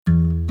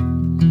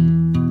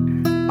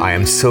I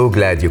am so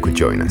glad you could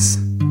join us.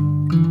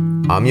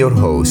 I'm your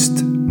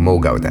host, Mo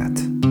Gaudat.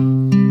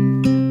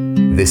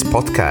 This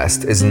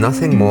podcast is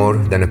nothing more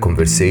than a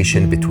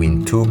conversation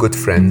between two good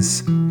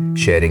friends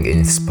sharing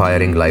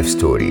inspiring life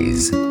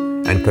stories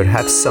and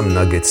perhaps some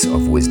nuggets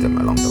of wisdom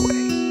along the way.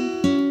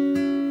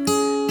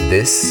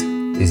 This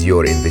is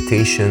your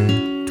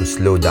invitation to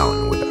slow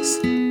down with us.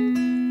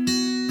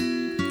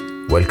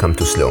 Welcome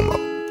to Slow Mo.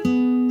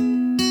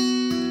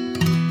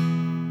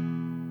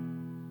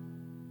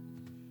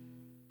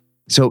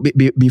 So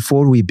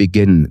before we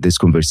begin this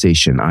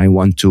conversation, I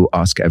want to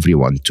ask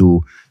everyone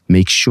to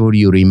make sure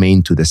you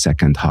remain to the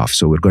second half.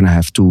 So we're going to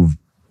have two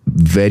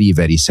very,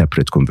 very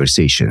separate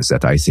conversations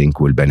that I think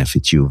will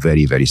benefit you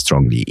very, very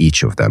strongly,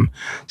 each of them.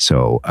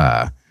 So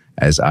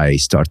as I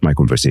start my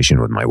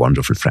conversation with my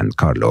wonderful friend,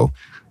 Carlo,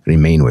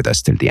 remain with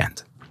us till the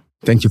end.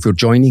 Thank you for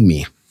joining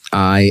me.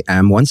 I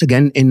am once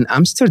again in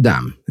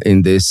Amsterdam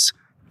in this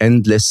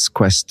endless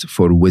quest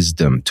for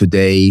wisdom.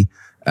 Today,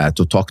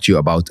 to talk to you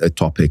about a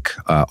topic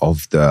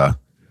of the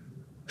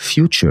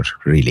future,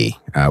 really,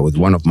 with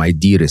one of my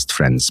dearest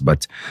friends.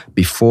 But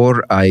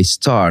before I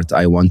start,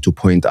 I want to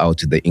point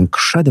out the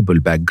incredible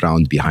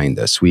background behind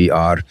us. We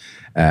are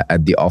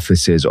at the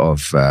offices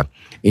of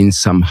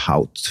Insam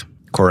Hout.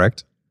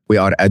 Correct. We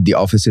are at the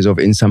offices of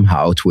Insam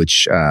Hout,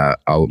 which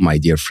my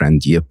dear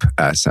friend Yip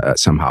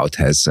Samhout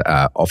has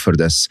offered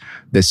us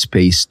the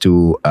space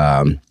to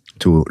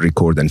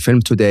record and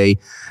film today.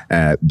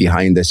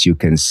 Behind us, you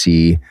can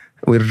see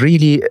we're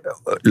really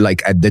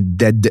like at the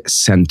dead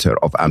center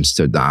of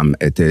Amsterdam.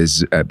 It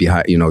is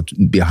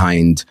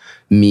behind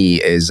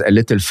me is a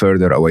little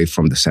further away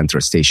from the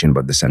central station,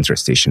 but the central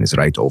station is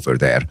right over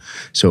there.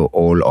 So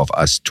all of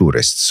us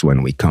tourists,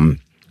 when we come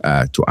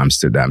to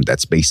Amsterdam,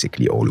 that's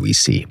basically all we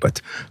see. But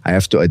I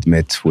have to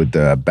admit, with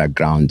the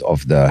background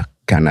of the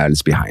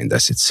canals behind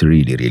us, it's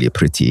really, really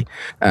pretty.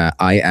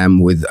 I am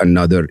with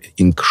another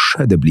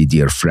incredibly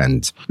dear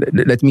friend.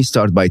 Let me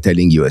start by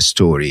telling you a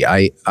story.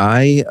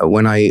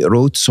 When I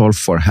wrote Solve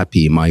for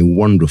Happy, my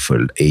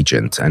wonderful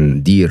agent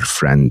and dear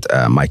friend,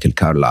 Michael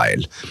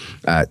Carlisle,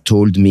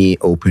 told me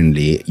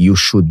openly, you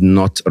should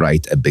not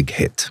write a big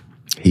hit.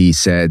 He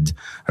said,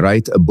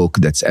 write a book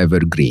that's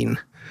evergreen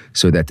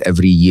so that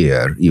every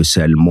year you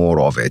sell more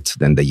of it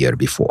than the year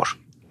before.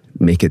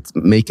 Make it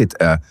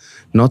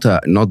not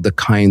the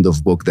kind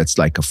of book that's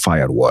like a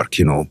firework.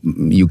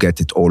 You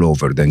get it all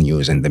over the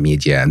news and the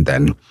media, and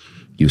then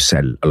you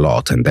sell a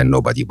lot, and then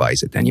nobody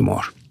buys it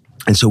anymore.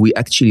 And so we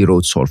actually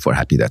wrote Solve for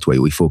Happy that way.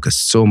 We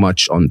focused so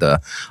much on the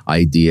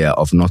idea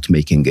of not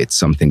making it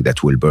something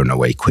that will burn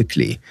away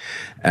quickly.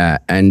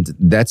 And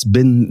that's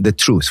been the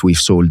truth. We've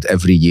sold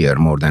every year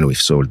more than we've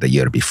sold the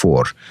year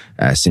before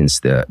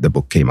since the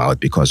book came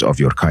out because of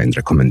your kind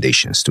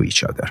recommendations to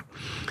each other.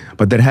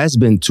 But there has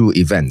been two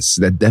events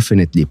that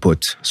definitely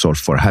put Solve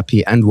for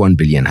Happy and 1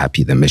 Billion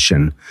Happy, the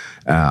mission,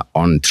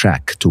 on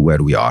track to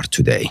where we are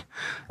today.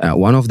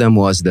 One of them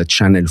was the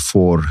Channel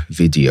 4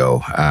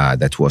 video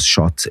that was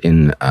shot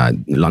in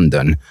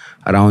London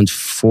around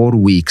 4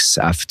 weeks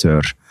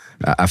after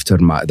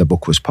the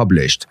book was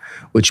published,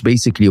 which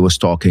basically was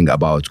talking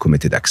about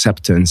committed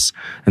acceptance.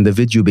 And the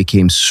video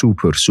became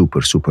super,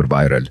 super, super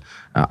viral.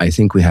 I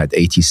think we had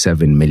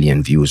 87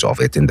 million views of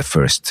it in the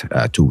first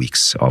 2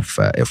 weeks of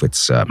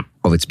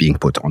its being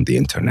put on the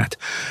internet.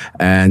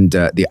 And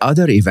the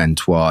other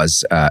event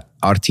was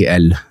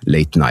RTL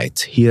Late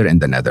Night here in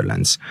the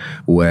Netherlands,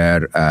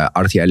 where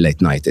RTL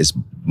Late Night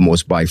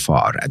was by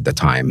far at the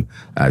time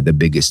the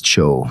biggest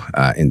show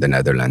in the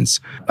Netherlands.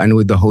 And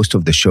with the host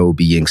of the show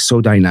being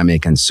so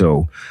dynamic and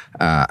so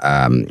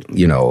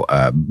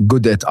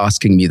good at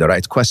asking me the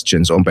right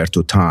questions,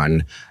 Umberto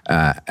Tan,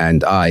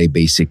 and I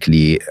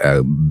basically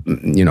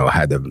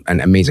had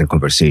an amazing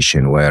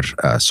conversation where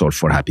Solve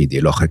for Happy, Die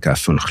Logica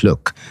van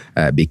Geluk,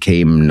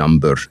 became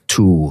number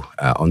 2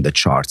 on the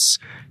charts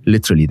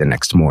literally the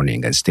next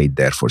morning and stayed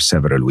there for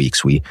several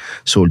weeks. We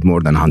sold more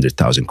than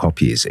 100,000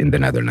 copies in the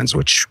Netherlands,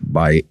 which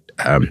by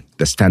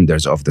the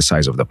standards of the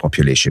size of the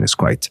population is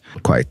quite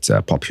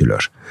popular.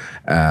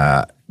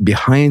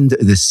 Behind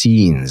the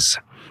scenes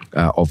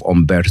of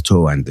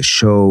Umberto and the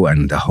show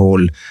and the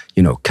whole,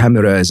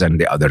 cameras and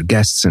the other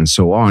guests and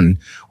so on,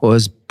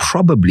 was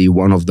probably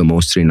one of the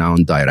most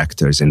renowned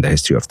directors in the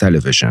history of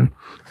television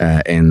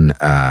in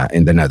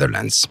the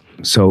Netherlands.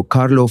 So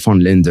Carlo van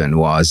Linden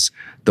was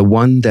the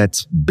one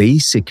that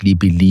basically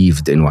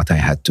believed in what I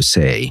had to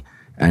say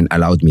and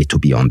allowed me to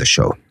be on the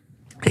show.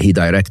 He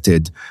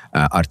directed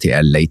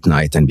RTL Late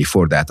Night, and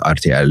before that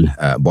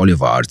RTL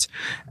Boulevard,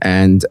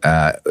 and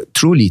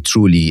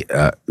truly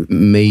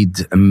made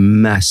a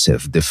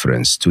massive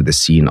difference to the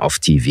scene of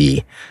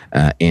TV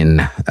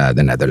in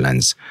the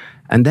Netherlands,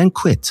 and then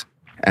quit.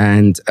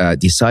 and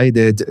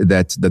decided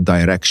that the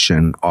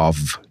direction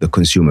of the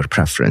consumer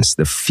preference,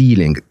 the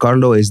feeling.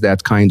 Carlo is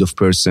that kind of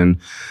person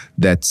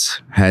that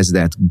has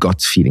that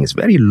gut feeling. It's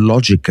very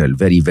logical,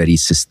 very, very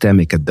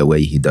systemic at the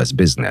way he does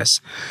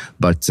business,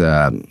 but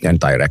and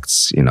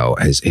directs,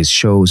 his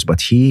shows.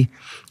 But he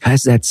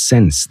has that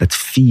sense, that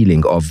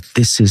feeling of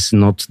this is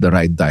not the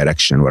right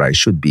direction where I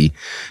should be.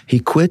 He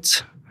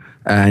quit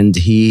And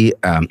he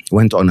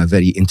went on a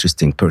very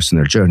interesting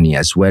personal journey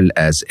as well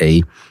as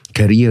a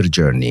career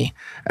journey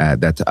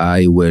that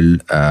I will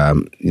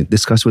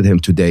discuss with him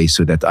today,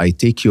 so that I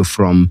take you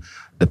from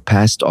the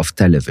past of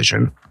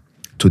television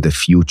to the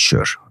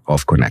future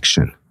of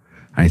connection.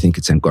 I think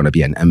it's going to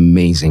be an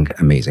amazing,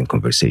 amazing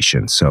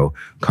conversation. So,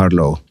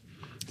 Carlo,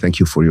 thank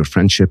you for your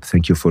friendship.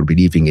 Thank you for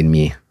believing in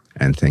me.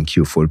 And thank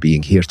you for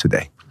being here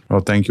today.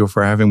 Well, thank you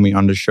for having me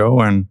on the show,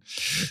 and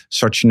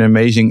such an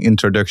amazing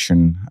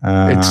introduction.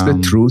 It's the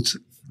truth,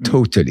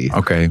 totally.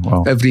 Okay,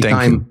 well, every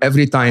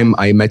time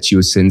I met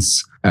you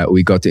since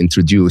we got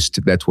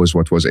introduced, that was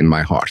what was in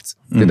my heart.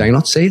 Did I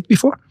not say it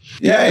before?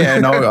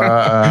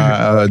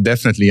 No,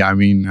 definitely. I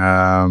mean,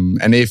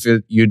 and if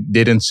you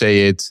didn't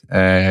say it,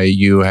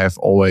 you have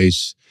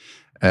always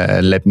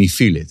let me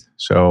feel it.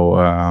 So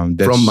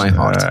that's from my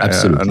heart,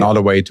 absolutely.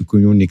 Another way to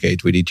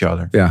communicate with each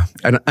other. Yeah,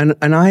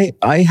 and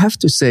I have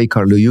to say,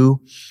 Carlo, you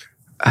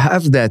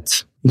have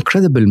that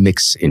incredible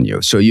mix in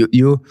you. So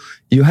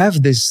you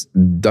have this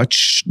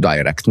Dutch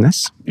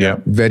directness,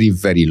 very,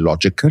 very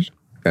logical.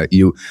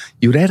 You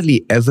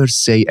rarely ever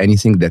say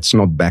anything that's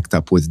not backed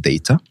up with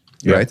data,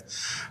 right?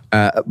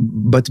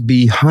 But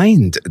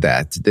behind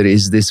that, there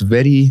is this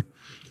very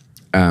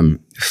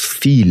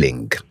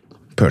feeling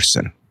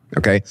person,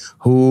 okay,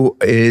 who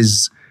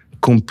is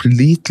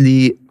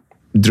completely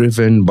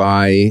driven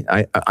by,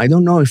 I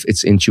don't know if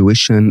it's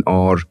intuition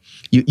or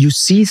you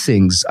see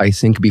things, I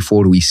think,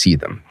 before we see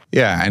them.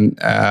 Yeah, and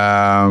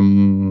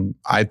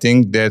I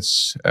think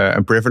that's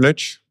a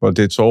privilege, but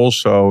it's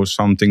also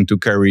something to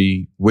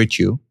carry with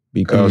you,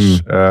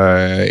 because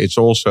it's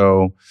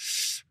also,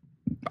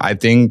 I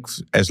think,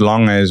 as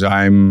long as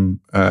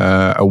I'm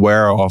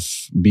aware of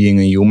being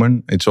a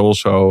human, it's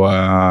also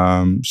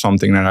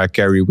something that I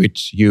carry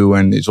with you,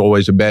 and it's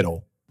always a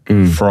battle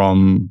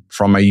from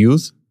my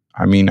youth.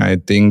 I mean, I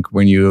think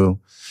when you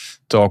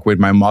talk with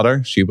my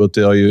mother, she will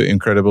tell you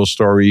incredible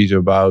stories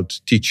about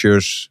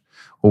teachers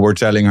who were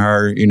telling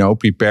her,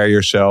 prepare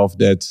yourself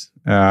that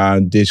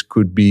this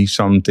could be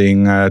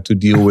something to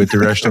deal with the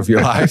rest of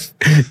your life.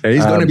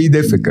 It's going to be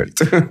difficult.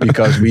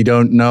 Because we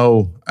don't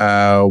know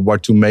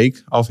what to make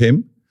of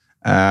him.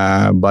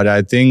 But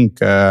I think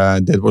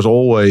that was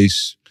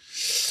always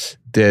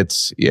that,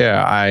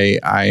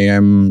 I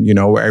am,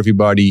 where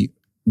everybody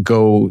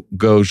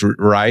goes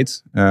right.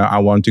 I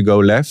want to go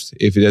left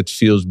if that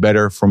feels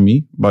better for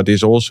me. But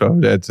it's also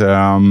that,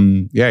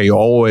 you're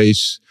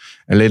always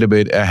a little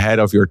bit ahead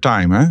of your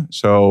time.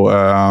 So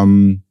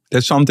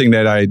that's something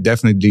that I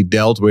definitely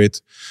dealt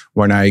with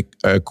when I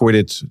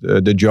quitted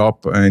the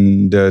job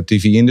in the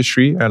TV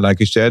industry, like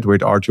you said,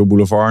 with RTL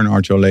Boulevard and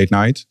RTL Late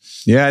Night.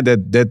 Yeah,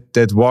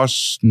 that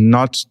was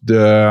not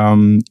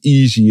the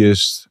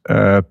easiest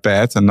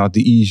path and not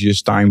the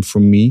easiest time for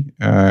me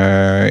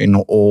in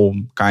all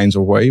kinds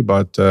of way.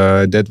 But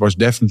that was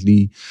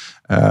definitely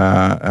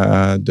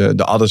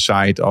the other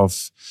side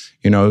of,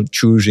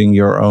 choosing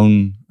your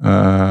own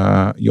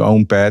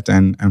path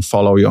and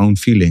follow your own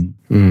feeling.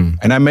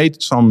 And I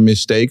made some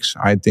mistakes,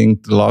 I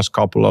think, the last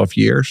couple of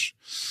years,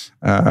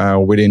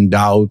 within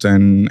doubt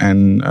and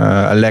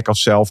a lack of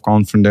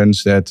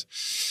self-confidence, that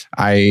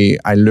I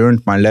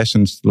learned my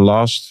lessons the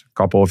last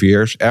couple of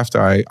years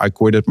after I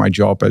quitted my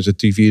job as a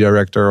TV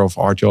director of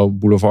RTL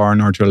Boulevard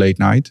and RTL Late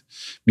Night,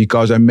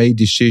 because I made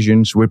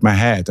decisions with my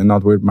head and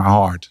not with my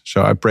heart.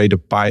 So I paid a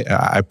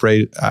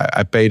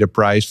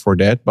price for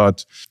that.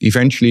 But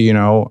eventually,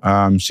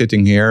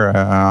 sitting here,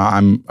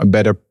 I'm a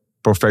better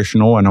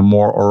professional and a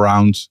more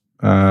around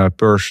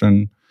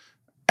person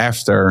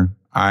after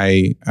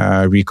I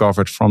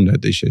recovered from that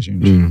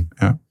decision.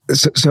 Yeah.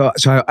 So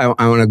I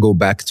want to go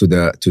back to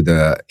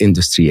the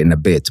industry in a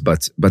bit,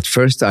 but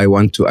first I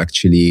want to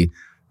actually,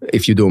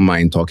 if you don't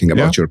mind, talking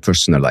about your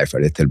personal life a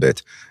little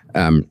bit.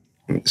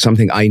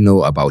 Something I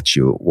know about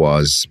you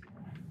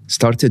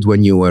started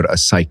when you were a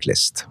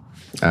cyclist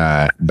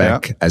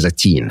back as a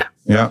teen.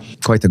 Yeah,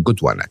 quite a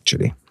good one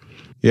actually.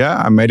 Yeah,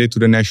 I made it to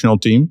the national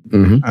team.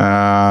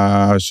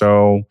 I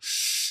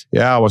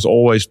was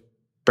always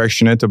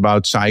passionate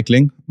about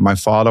cycling. My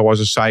father was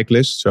a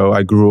cyclist, so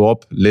I grew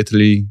up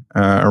literally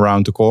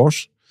around the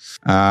course.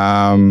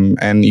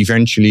 And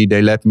eventually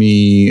they let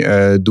me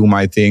do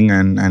my thing,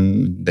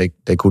 and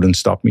they couldn't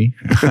stop me.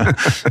 We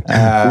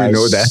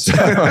know that.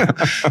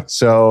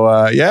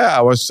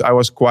 I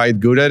was quite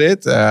good at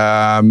it.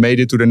 Made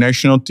it to the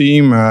national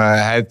team.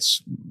 Had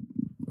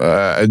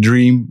a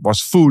dream.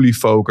 Was fully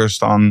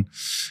focused on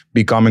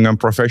becoming a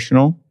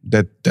professional.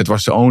 That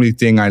was the only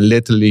thing I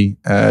literally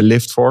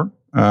lived for.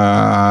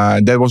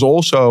 That was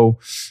also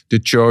the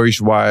choice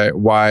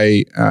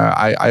why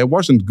I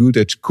wasn't good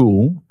at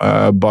school.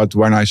 But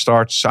when I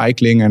started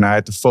cycling and I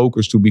had to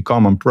focus to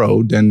become a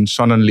pro, then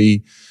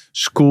suddenly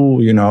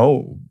school,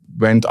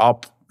 went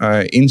up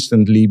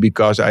instantly,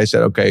 because I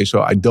said, okay,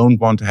 so I don't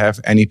want to have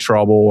any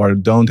trouble or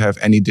don't have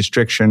any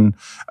distraction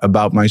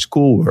about my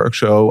schoolwork.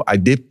 So I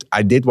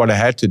did what I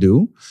had to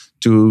do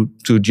to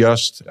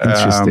just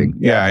interesting.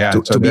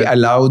 To be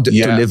allowed to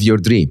live your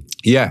dream.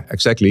 Yeah,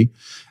 exactly.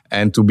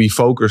 And to be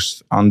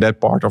focused on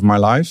that part of my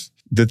life.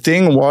 The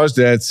thing was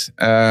that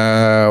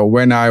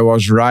when I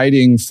was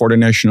riding for the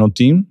national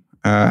team,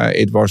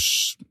 it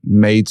was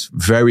made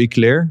very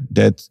clear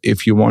that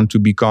if you want to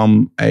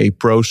become a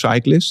pro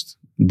cyclist,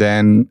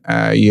 then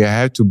you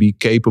have to be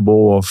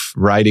capable of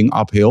riding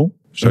uphill.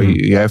 So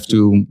you have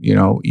to,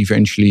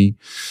 eventually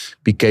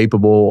be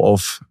capable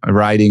of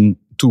riding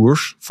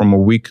tours from a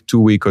week, 2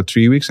 weeks, or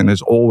 3 weeks. And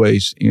there's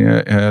always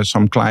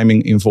some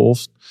climbing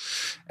involved.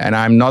 And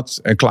I'm not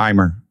a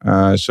climber.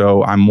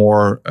 So I'm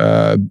more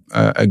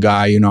a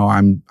guy,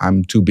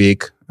 I'm too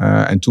big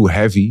and too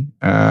heavy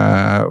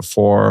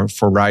for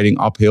riding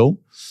uphill.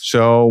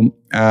 So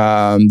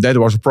that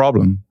was a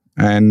problem.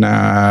 And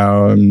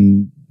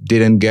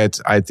didn't get,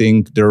 I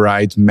think, the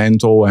right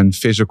mental and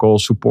physical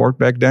support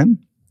back then.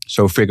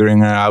 So figuring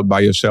it out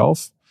by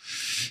yourself.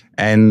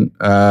 And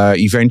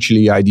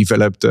eventually I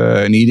developed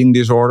an eating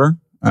disorder.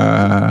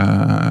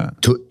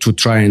 To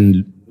try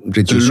and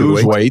reduce to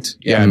lose your weight.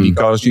 Yeah,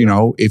 because,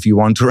 if you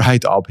want to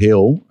ride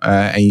uphill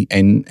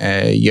and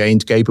you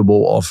ain't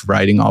capable of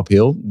riding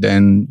uphill,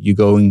 then you're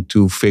going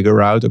to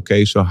figure out,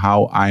 okay, so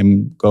how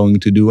I'm going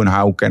to do and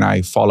how can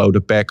I follow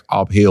the pack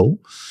uphill?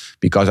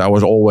 Because I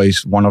was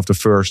always one of the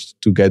first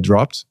to get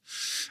dropped.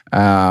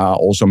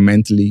 Also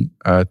mentally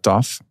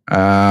tough.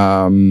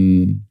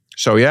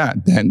 So yeah,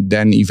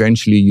 then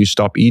eventually you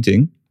stop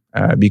eating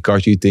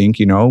because you think,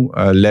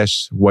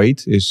 less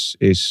weight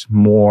is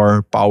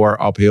more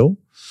power uphill.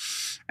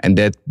 And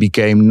that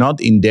became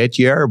not in that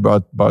year,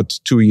 but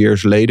 2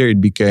 years later, it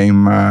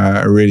became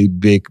a really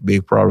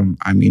big problem.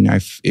 I mean,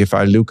 if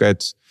I look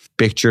at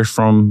pictures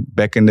from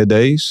back in the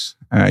days,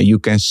 you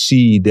can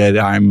see that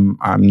I'm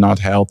not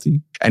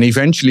healthy. And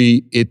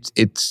eventually it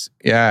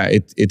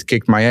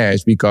kicked my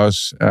ass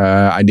because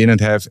I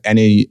didn't have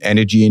any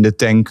energy in the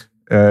tank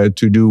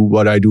to do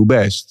what I do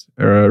best.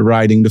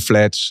 Riding the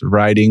flats,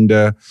 riding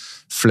the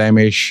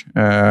Flemish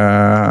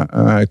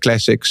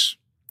classics,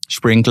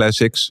 spring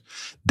classics.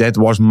 That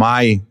was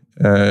my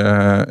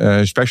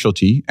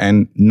specialty.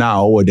 And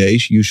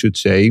nowadays you should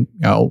say,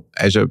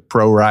 as a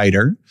pro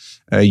rider,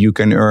 you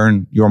can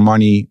earn your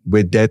money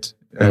with that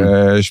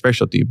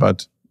specialty.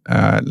 But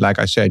like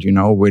I said,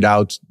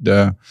 without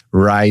the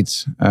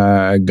right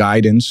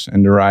guidance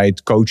and the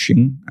right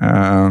coaching,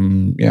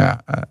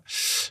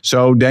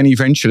 so then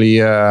eventually,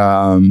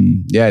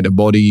 the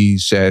body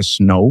says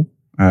no.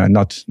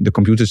 Not the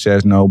computer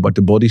says no, but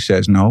the body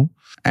says no.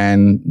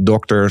 And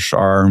doctors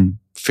are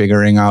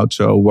figuring out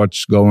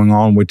what's going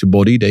on with the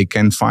body. They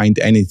can't find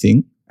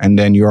anything. And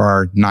then you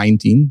are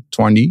 19,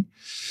 20,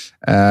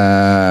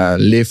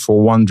 live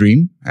for one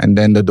dream. And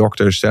then the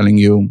doctor is telling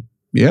you,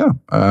 can't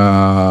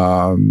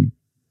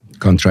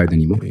try it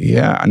anymore.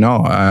 Yeah,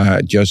 no,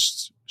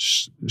 just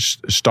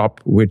stop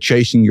with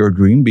chasing your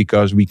dream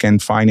because we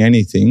can't find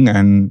anything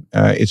and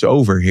it's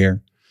over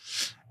here.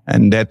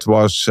 And that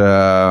was...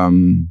 So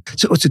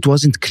it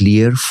wasn't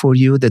clear for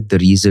you that the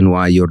reason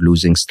why you're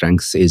losing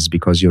strength is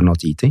because you're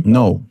not eating?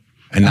 No.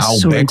 And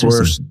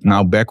That's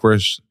now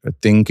backwards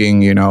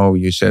thinking,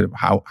 you said,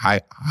 how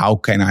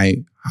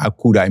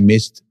could I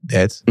miss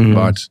that? Mm-hmm.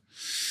 But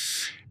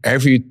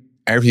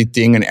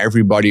everything and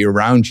everybody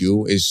around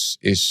you is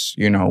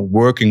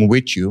working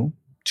with you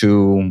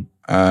to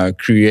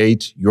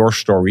create your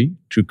story,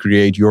 to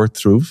create your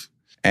truth,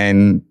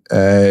 and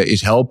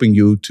is helping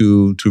you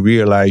to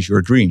realize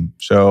your dream.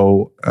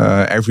 So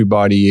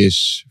everybody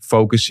is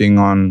focusing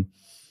on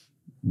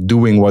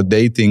doing what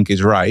they think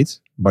is right,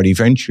 but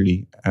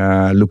eventually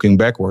looking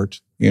backward,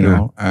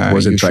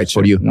 wasn't right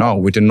for you. No,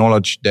 with the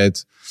knowledge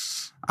that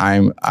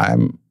I'm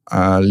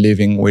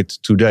living with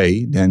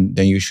today, then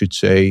you should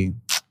say,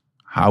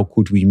 how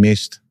could we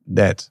miss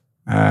that?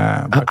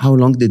 How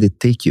long did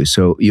it take you?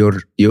 So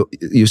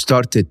you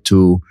started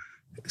to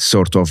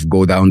sort of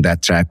go down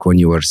that track when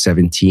you were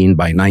 17.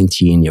 By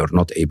 19, you're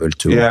not able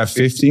to... Yeah,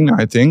 15,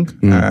 I think.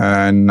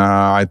 And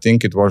I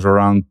think it was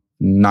around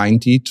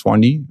 20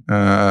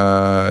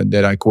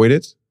 that I quit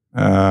it.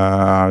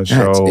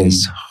 That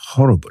is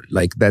horrible.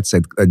 Like that's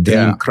a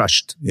dream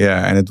crushed.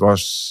 Yeah, and it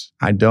was...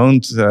 I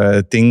don't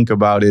think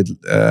about it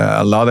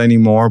a lot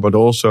anymore, but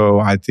also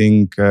I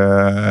think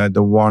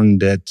the one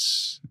that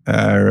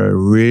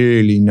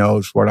really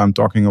knows what I'm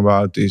talking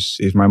about is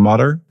my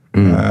mother.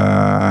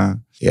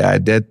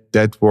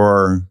 That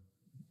were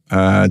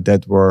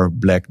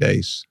black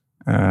days.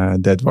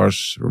 That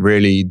was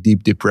really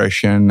deep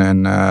depression,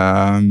 and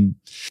I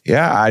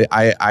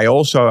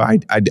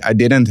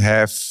didn't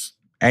have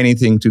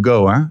anything to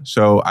go.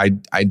 So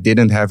I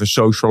didn't have a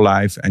social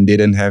life and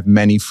didn't have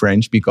many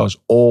friends because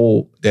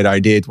all that I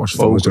did was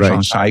focused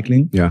on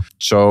cycling. Yeah.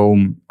 So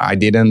I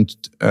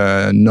didn't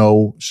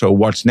know. So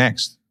what's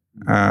next?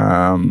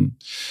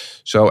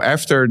 So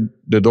after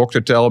the doctor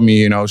told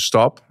me,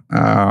 stop.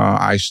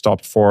 I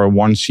stopped for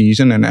 1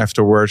 season, and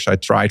afterwards I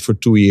tried for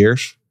 2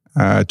 years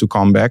to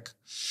come back.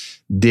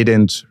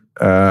 Didn't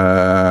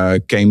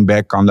came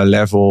back on the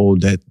level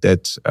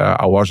that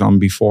I was on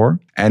before.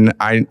 And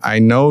I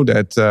know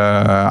that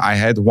I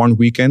had one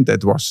weekend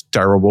that was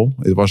terrible.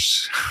 It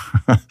was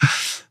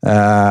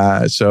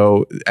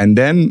and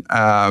then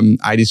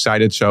I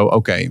decided,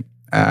 okay,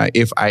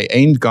 if I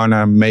ain't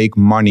gonna make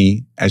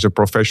money as a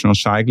professional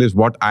cyclist,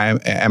 what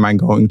am I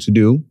going to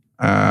do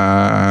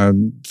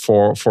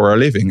for a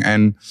living?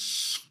 And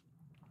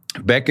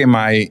back in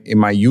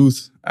my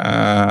youth,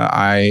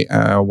 I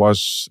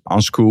was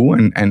on school,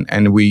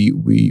 and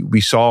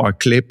we saw a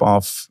clip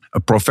of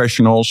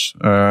professionals,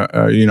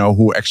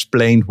 who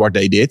explained what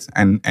they did,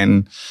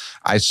 and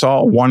I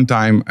saw one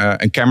time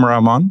a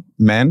cameraman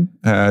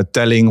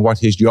telling what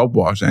his job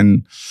was,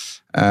 and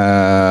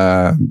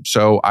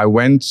so I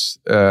went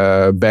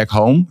back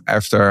home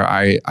after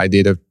I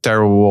did a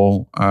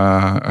terrible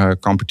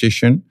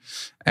competition,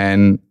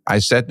 and I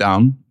sat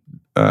down.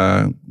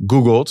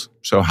 Googled,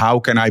 so how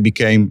can I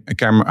become a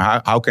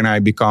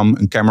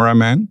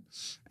cameraman?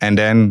 And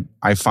then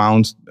I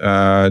found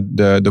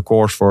the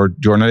course for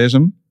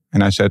journalism,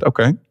 and I said,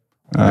 okay,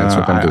 that's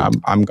what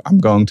I'm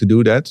going to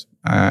do that,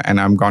 and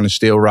I'm going to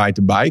still ride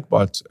the bike,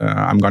 but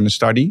I'm going to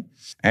study.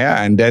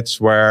 Yeah, and that's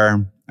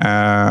where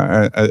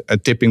a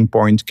tipping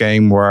point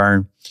came,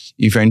 where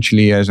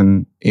eventually, as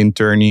an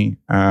internee,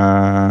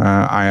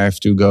 I have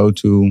to go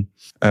to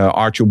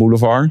Archer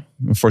Boulevard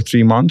for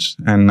 3 months,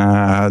 and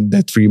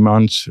that 3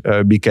 months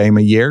became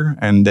a year,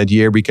 and that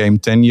year became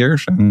 10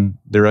 years, and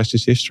the rest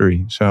is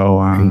history.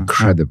 So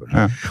incredible.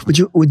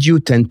 Would you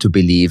tend to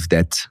believe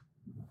that?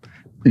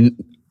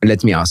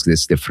 Let me ask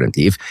this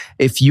differently: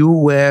 if you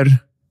were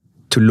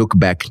to look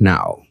back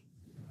now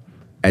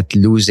at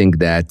losing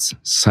that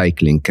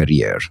cycling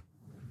career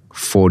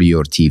for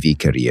your TV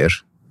career,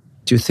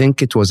 do you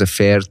think it was a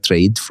fair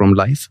trade from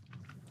life?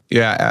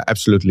 Yeah,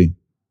 absolutely.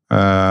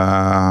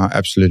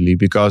 Absolutely,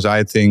 because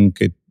I think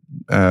it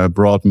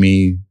brought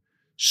me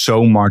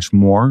so much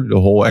more, the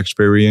whole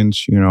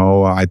experience,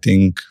 I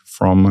think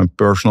from a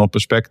personal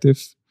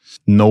perspective,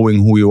 knowing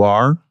who you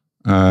are,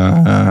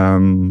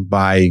 I'm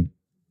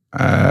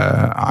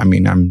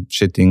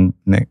sitting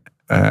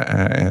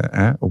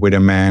with a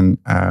man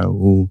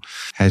who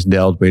has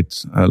dealt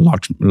with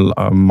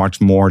much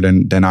more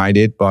than I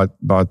did, but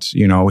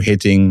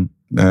hitting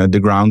the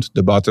ground,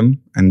 the bottom,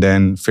 and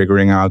then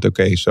figuring out,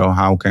 okay, so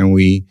how can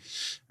we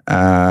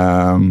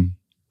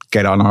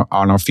get on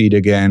our feet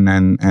again?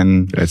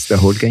 And that's the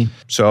whole game.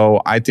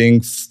 So I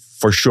think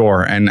for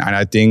sure, and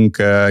I think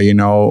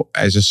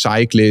as a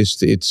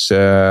cyclist, it's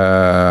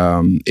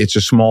a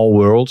small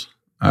world.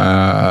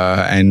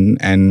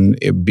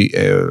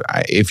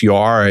 If you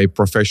are a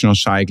professional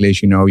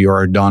cyclist, you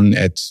are done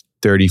at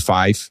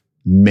 35.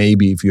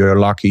 Maybe if you're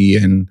lucky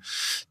and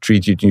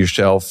treated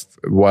yourself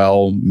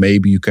well,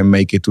 maybe you can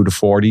make it to the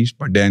 40s.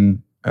 But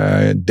then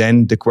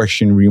the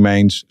question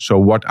remains: so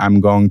what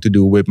I'm going to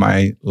do with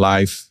my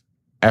life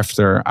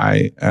after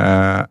my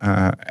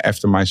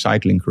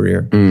cycling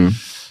career?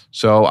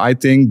 So I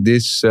think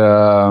this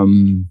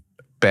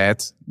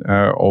path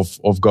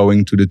of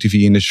going to the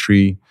TV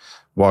industry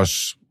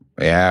was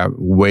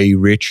way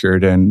richer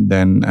than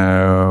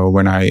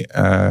when I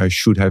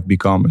should have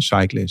become a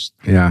cyclist.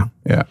 Yeah.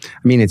 I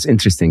mean, it's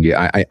interesting.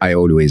 I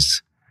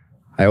always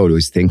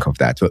think of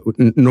that. But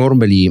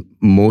normally,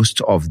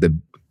 most of the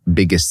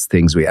biggest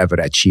things we ever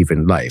achieve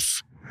in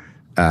life,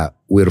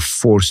 we're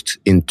forced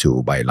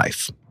into by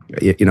life.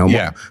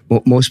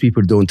 Most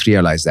people don't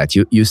realize that.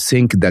 You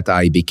think that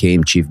I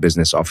became chief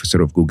business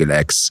officer of Google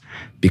X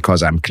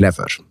because I'm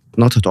clever.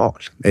 Not at all.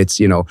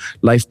 It's,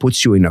 life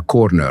puts you in a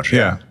corner.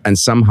 Yeah. And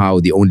somehow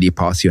the only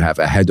path you have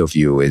ahead of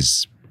you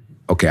is,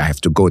 okay, I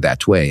have to go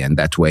that way. And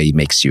that way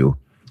makes you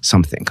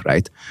something,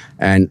 right?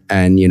 And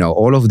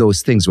all of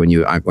those things,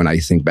 when I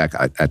think back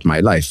at my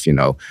life,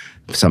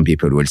 some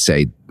people will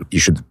say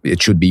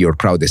it should be your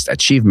proudest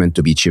achievement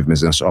to be chief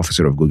business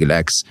officer of Google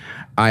X.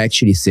 I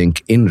actually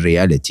think in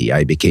reality,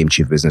 I became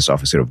chief business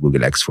officer of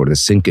Google X for the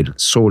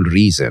sole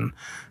reason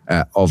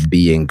of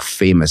being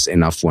famous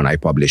enough when I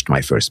published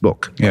my first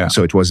book. Yeah.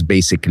 So it was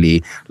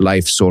basically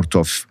life sort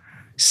of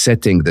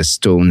setting the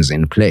stones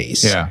in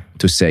place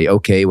to say,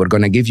 okay, we're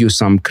going to give you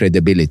some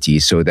credibility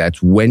so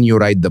that when you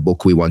write the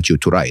book we want you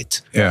to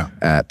write,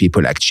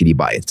 people actually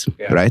buy it,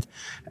 right?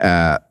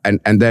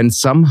 And then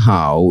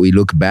somehow we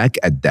look back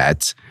at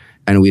that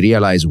and we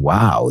realize,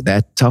 wow,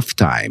 that tough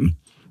time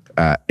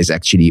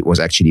was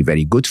actually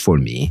very good for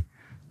me.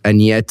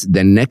 And yet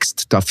the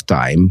next tough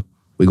time,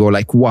 we go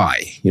like,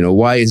 why?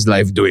 Why is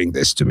life doing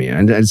this to me?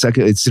 And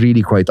it's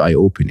really quite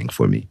eye-opening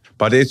for me.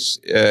 But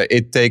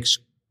it takes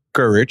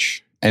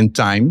courage and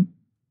time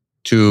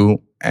to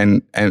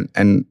and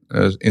in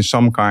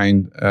some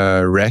kind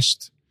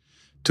rest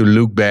to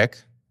look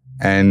back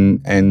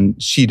and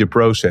see the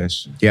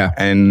process. Yeah.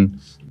 And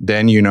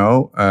then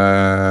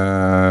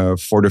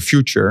for the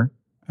future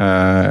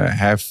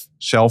have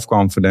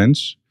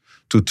self-confidence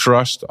to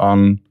trust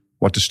on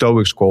what the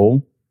Stoics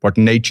call what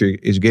nature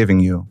is giving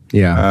you.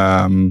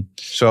 Yeah.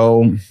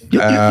 So you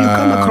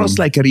come across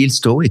like a real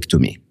Stoic to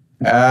me.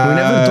 We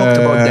never talked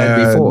about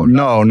that before.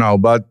 No,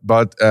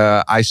 but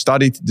I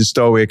studied the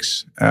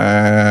Stoics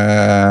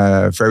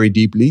very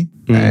deeply,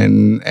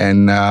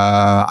 and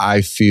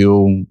I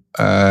feel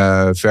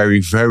very,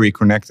 very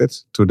connected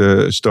to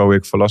the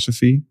Stoic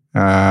philosophy.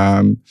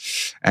 And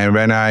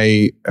when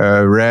I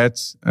read,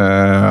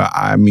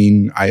 I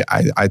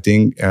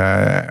think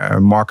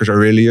Marcus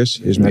Aurelius,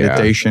 his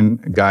meditation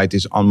guide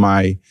is on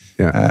my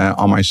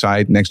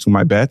side next to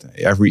my bed.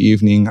 Every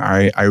evening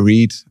I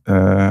read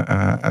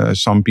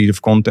some piece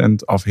of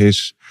content of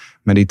his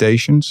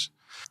meditations.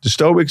 The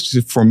Stoics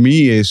for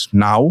me is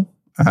now,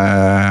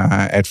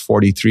 at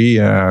 43,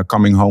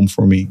 coming home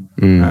for me.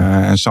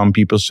 And some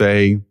people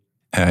say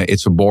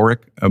it's a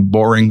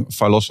boring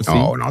philosophy.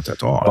 Oh, not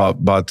at all.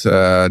 But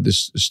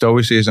the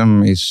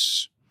Stoicism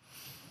is,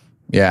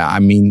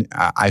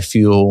 I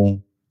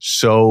feel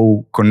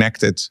so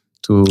connected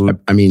to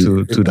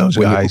those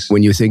guys.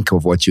 When you think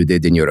of what you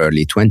did in your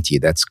early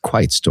 20s, that's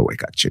quite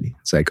Stoic, actually.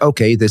 It's like,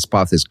 okay, this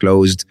path is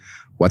closed.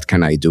 What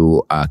can I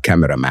do?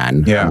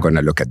 Cameraman. I'm going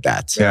to look at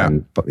that. Yeah.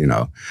 And,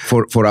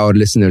 for our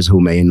listeners who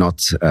may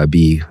not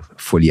be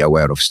fully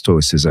aware of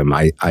Stoicism,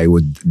 I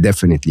would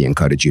definitely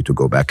encourage you to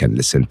go back and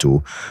listen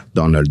to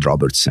Donald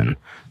Robertson,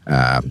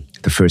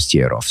 the first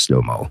year of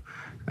Slow Mo,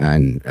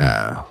 and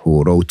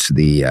who wrote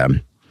the,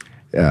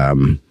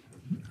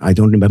 I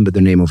don't remember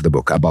the name of the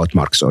book, about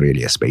Marcus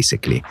Aurelius,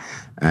 basically.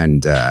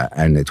 And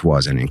it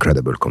was an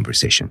incredible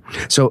conversation.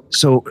 So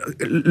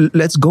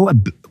let's go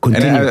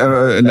continue.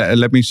 And,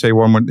 let me say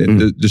one more.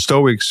 The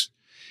Stoics,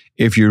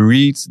 if you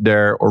read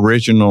their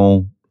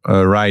original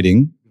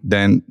writing,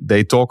 then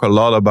they talk a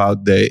lot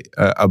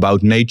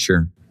about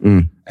nature.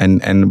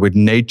 And with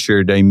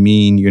nature, they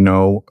mean,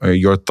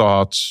 your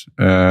thoughts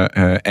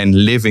and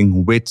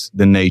living with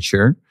the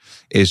nature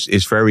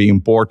is very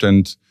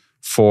important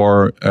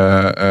for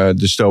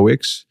the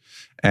Stoics.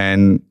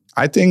 And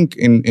I think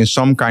in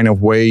some kind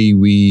of way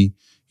we,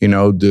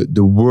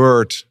 the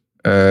word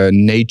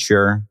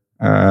nature,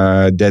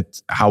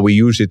 that how we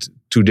use it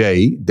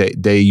today,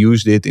 they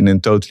used it in a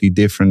totally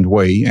different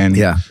way, and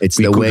it's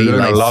we the could way learn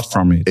life, a lot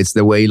from it. It's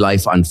the way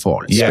life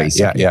unfolds.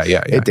 Basically.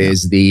 It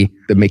is the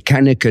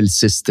mechanical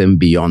system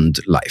beyond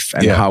life,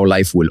 and how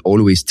life will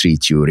always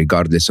treat you,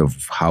 regardless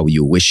of how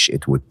you wish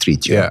it would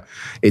treat you.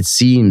 It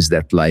seems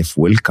that life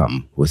will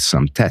come with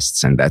some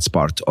tests, and that's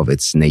part of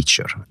its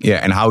nature.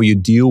 And how you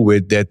deal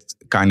with that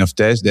kind of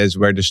test, that's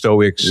where the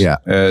Stoics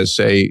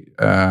say.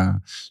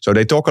 So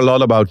they talk a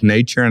lot about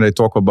nature, and they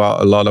talk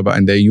about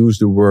and they use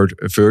the word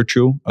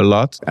virtue a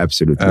lot.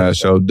 Absolutely.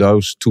 So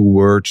those two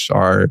words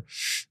are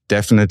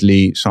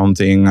definitely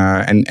something,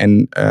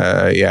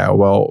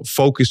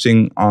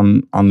 focusing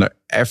on the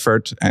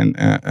effort and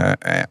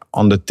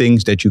on the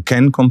things that you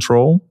can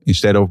control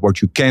instead of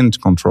what you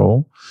can't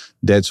control.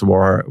 That's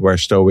where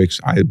Stoics,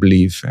 I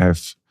believe,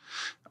 have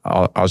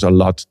us a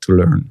lot to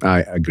learn.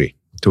 I agree.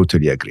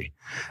 Totally agree.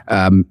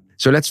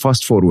 So let's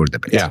fast forward a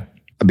bit. Yeah.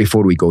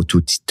 Before we go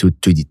to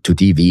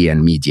TV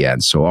and media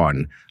and so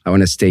on, I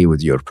want to stay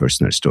with your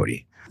personal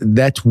story.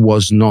 That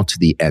was not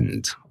the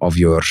end of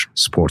your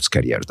sports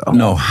career, though.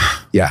 No.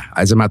 Yeah.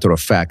 As a matter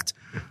of fact,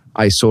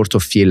 I sort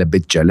of feel a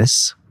bit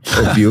jealous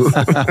of you.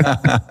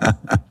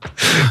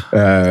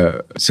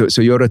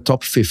 So you're a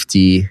top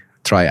 50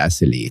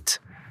 triathlete.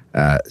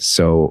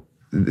 So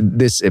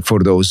this, for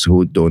those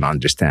who don't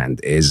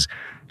understand, is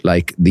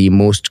like the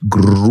most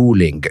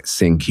grueling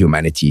thing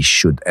humanity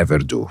should ever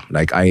do.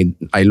 Like I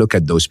look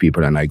at those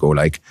people and I go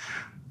like,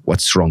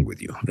 what's wrong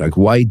with you? Like,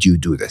 why do you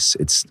do this?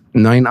 It's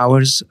 9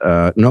 hours?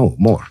 No,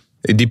 more.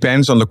 It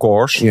depends on the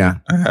course. Yeah.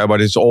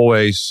 But it's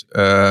always,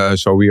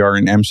 so we are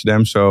in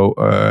Amsterdam, so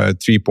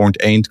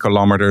 3.8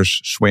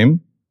 kilometers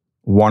swim,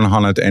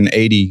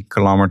 180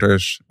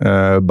 kilometers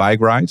bike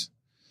ride.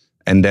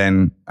 And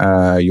then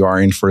you are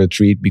in for a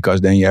treat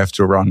because then you have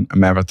to run a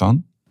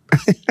marathon.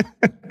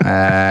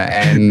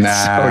 Sorry,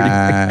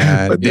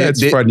 but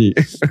that's funny.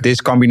 This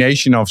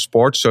combination of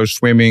sports, so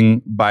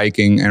swimming,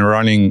 biking, and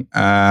running,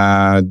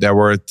 there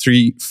were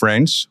 3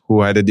 friends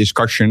who had a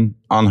discussion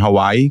on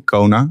Hawaii,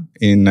 Kona,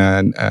 in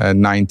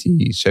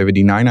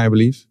 1979, I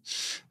believe.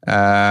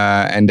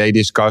 And they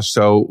discussed,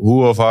 so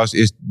who of us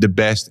is the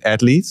best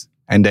athlete?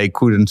 And they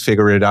couldn't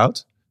figure it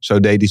out. So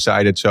they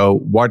decided, so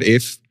what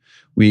if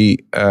we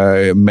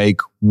make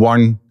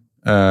one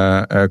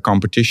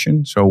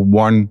competition, so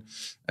one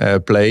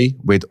play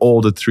with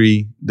all the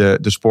 3,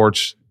 the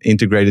sports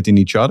integrated in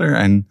each other,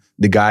 and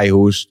the guy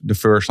who's the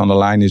first on the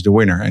line is the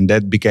winner, and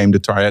that became the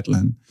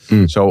triathlon.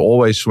 So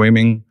always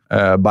swimming,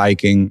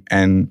 biking,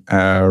 and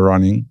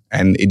running,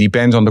 and it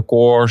depends on the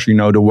course,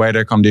 the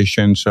weather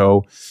conditions.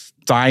 So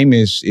time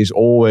is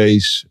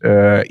always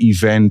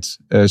event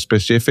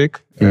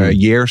specific,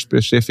 year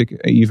specific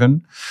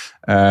even.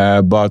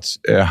 But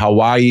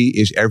Hawaii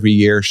is every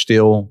year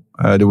still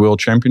the World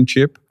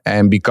Championship,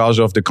 and because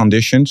of the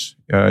conditions,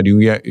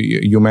 the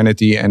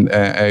humidity and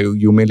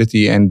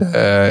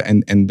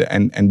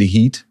the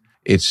heat,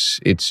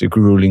 it's a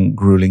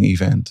grueling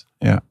event.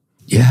 Yeah.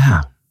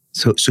 Yeah.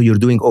 So you're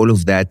doing all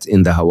of that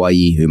in the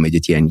Hawaii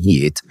humidity and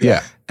heat.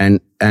 Yeah. And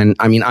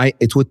I mean,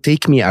 it would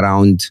take me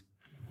around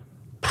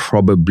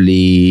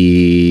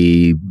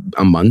probably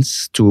a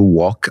month to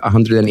walk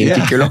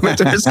 180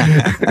 kilometers.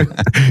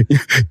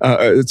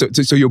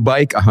 So you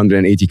bike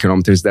 180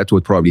 kilometers. That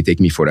would probably take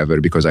me forever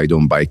because I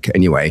don't bike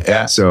anyway.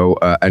 Yeah. So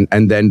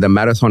and then the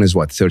marathon is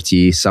what,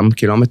 30 some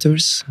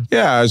kilometers?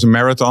 Yeah, it's a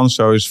marathon,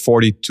 so it's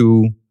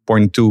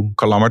 42.2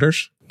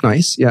 kilometers.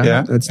 Nice.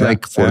 Yeah. That's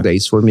like 4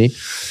 days for me.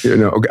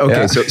 Okay.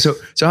 Yeah. So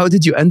how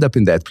did you end up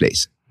in that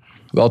place?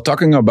 Well,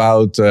 talking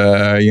about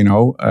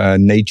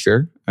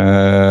nature,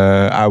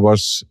 I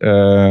was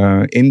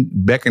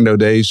back in those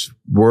days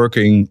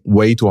working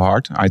way too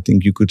hard. I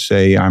think you could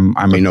say I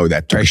know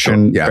that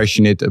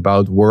passionate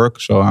about work.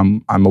 So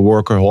I'm a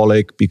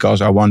workaholic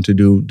because I want to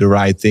do the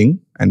right thing,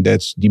 and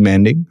that's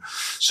demanding.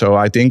 So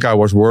I think I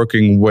was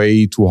working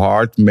way too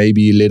hard,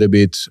 maybe a little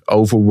bit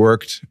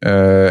overworked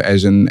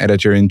as an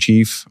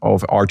editor-in-chief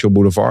of RTL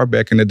Boulevard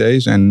back in the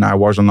days. And I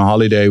was on a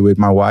holiday with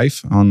my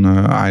wife on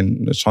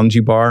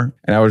Zanzibar.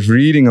 And I was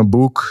reading a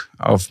book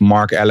of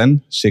Mark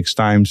Allen, 6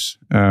 times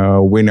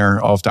winner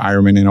of the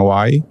Ironman in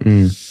Hawaii.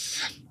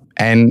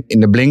 And in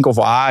the blink of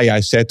an eye,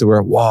 I said to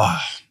her, wow,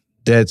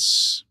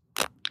 that's,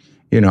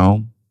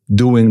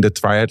 doing the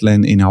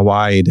triathlon in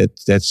Hawaii,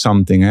 that's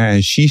something.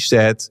 And she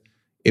said,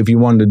 if you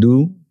want to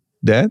do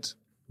that,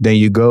 then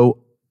you go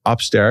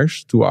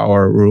upstairs to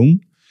our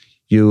room,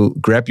 you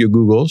grab your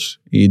goggles,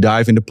 you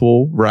dive in the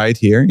pool right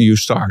here, and you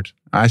start.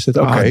 I said,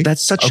 okay. Oh,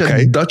 that's such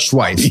a Dutch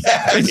wife. In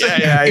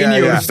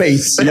your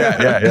face.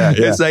 Yeah.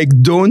 It's like,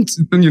 don't,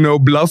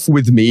 bluff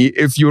with me.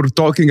 If you're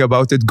talking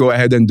about it, go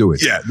ahead and do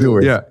it. Yeah, do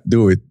it. Yeah,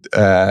 do it.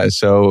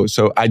 So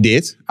I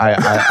did.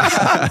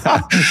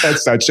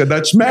 That's such a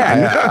Dutch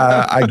man.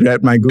 I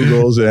grabbed my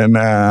goggles and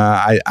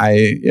I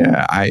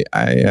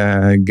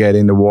get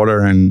in the water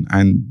and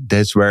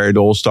that's where it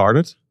all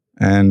started.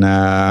 And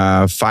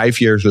 5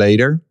 years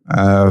later,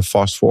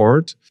 fast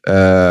forward,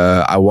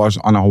 I was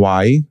on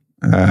Hawaii.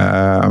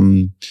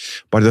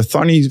 But the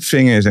funny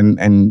thing is,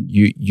 and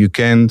you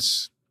can't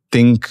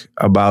think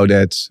about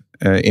that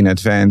in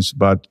advance.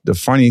 But the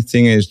funny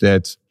thing is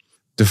that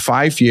the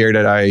 5 year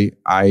that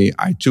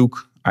I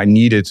took, I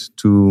needed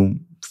to,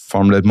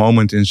 from that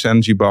moment in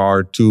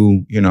Zanzibar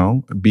to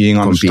being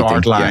on the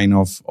start line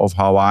of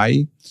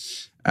Hawaii,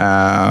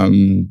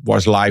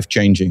 was life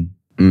changing,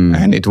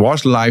 and it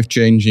was life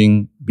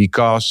changing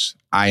because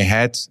I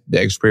had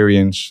the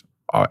experience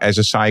as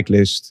a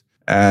cyclist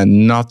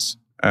and not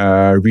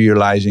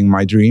realizing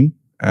my dream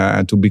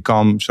to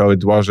become. So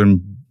it was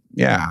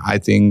I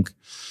think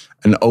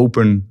an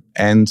open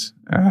and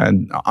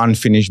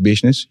unfinished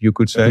business, you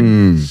could say.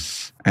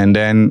 And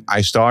then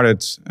I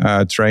started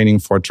training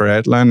for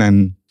triathlon,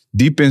 and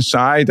deep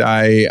inside,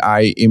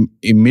 I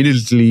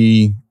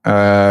immediately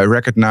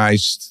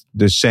recognized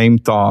the same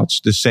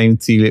thoughts, the same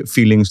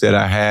feelings that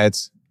I had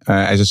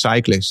as a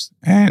cyclist,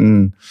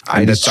 and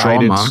I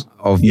decided, trauma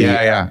of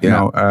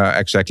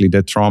exactly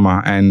that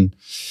trauma. And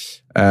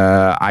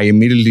I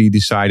immediately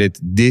decided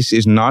this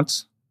is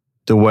not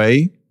the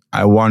way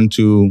I want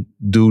to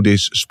do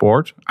this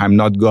sport. I'm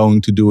not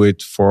going to do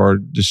it for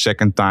the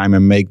second time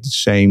and make the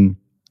same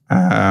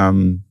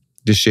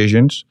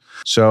decisions.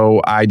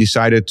 So I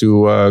decided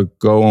to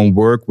go and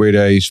work with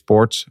a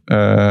sport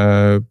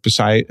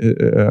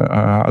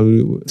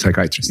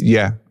psychiatrist.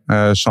 Yeah,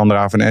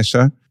 Sandra van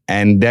Essen.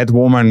 And that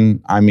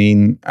woman,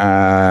 and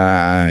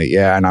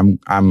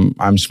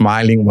I'm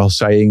smiling while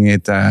saying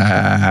it.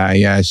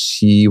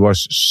 She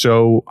was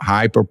so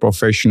hyper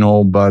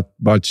professional,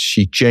 but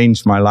she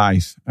changed my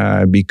life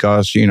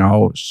because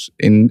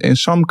in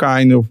some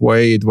kind of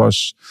way it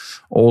was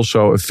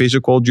also a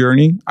physical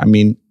journey.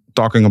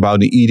 Talking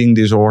about the eating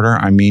disorder,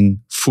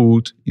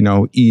 food,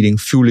 eating,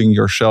 fueling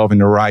yourself in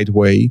the right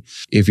way.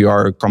 If you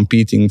are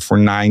competing for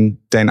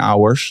 9-10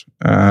 hours,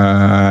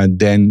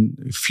 then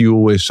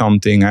fuel is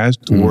something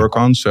to work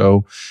on.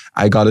 So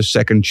I got a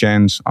second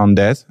chance on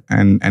that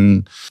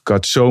and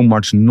got so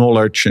much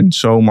knowledge and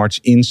so much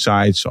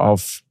insights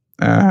of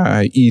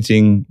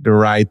eating the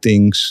right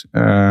things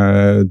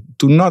to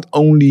not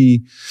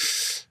only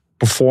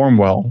perform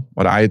well,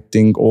 but I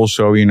think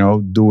also,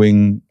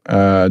 doing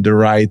the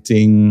right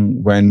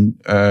thing when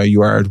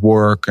you are at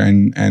work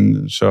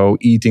and so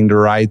eating the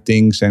right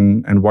things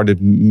and what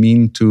it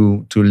means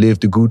to live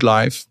the good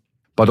life.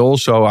 But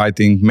also I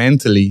think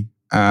mentally,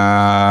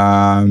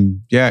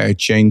 it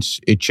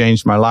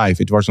changed my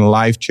life. It was a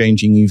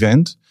life-changing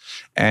event.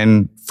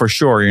 And for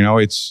sure,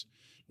 it's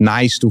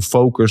nice to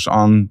focus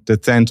on the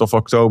 10th of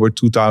October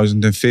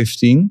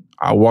 2015.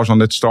 I was on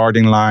that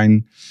starting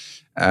line.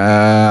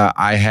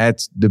 I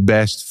had the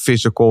best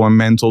physical and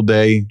mental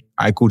day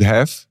I could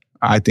have.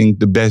 I think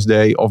the best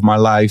day of my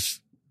life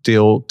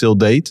till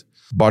date.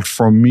 But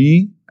for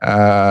me,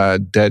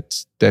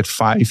 that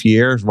 5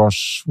 years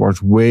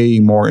was way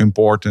more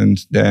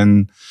important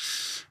than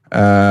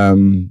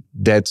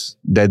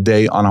that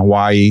day on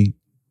Hawaii.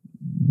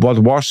 What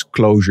was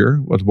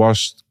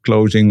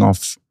closing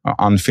of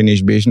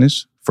unfinished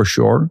business, for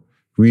sure.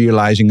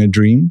 Realizing a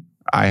dream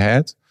I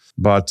had.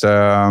 But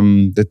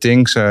the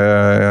things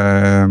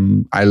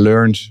I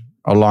learned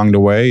along the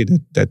way,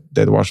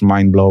 that was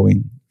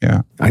mind-blowing.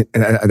 Yeah.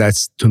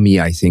 That's, to me,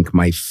 I think,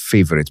 my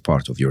favorite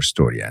part of your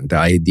story. And the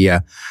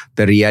idea,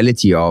 the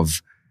reality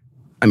of,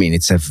 I mean,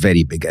 it's a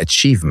very big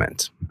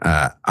achievement.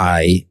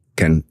 I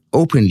can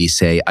openly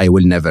say I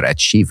will never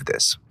achieve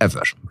this,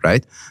 ever,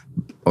 right?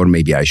 Or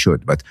maybe I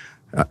should, but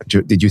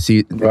did you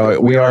see? Well,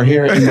 we are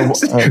here in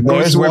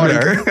there's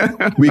water.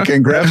 We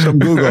can grab some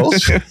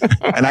Googles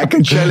and I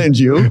can challenge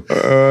you.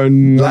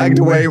 Like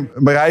the way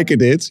Marijke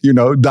did,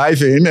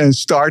 dive in and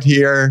start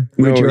here.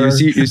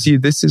 You see,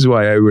 this is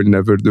why I will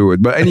never do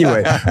it. But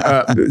anyway,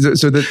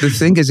 so the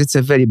thing is, it's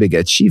a very big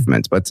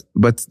achievement.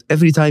 But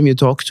every time you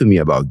talk to me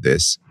about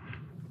this,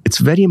 it's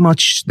very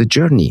much the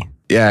journey.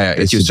 Yeah,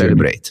 that you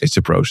celebrate. It's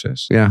a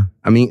process. Yeah,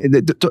 I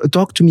mean,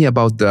 talk to me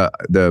about the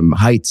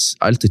heights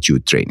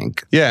altitude training.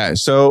 Yeah,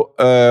 so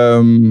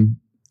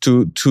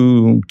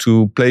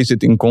to place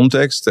it in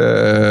context,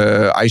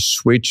 I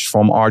switched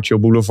from RTL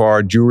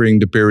Boulevard during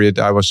the period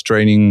I was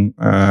training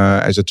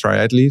as a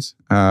triathlete,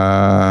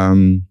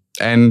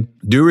 and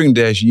during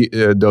those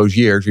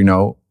years,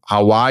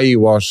 Hawaii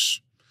was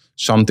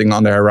something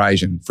on the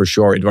horizon for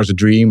sure. It was a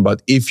dream,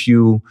 but if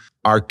you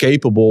are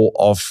capable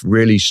of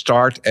really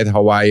start at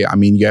Hawaii, I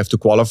mean, you have to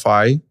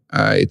qualify.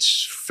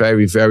 It's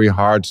very, very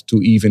hard to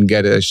even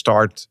get a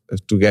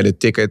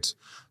ticket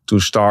to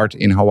start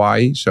in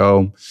Hawaii.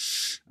 So,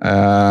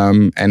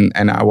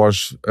 and I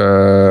was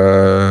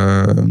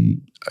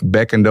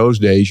back in those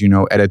days,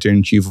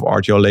 editor-in-chief of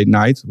RTL Late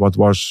Night, what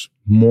was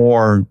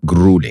more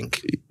grueling.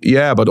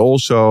 Yeah, but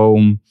also,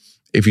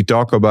 if you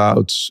talk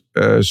about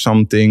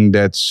something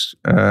that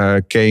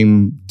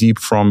came deep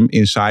from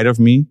inside of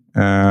me,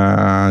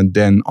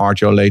 then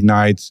RTL Late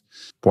Night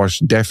was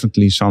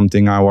definitely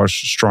something I was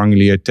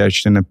strongly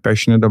attached and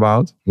passionate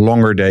about.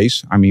 Longer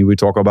days. I mean, we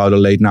talk about a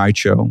late night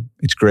show.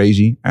 It's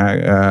crazy.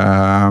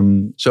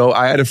 So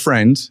I had a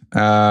friend,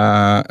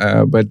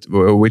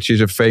 which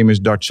is a famous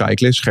Dutch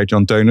cyclist,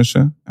 Gert-Jan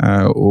Teunissen,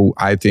 who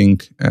I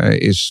think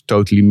is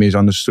totally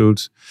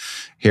misunderstood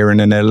here in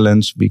the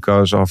Netherlands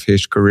because of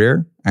his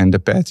career and the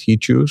path he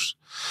chose.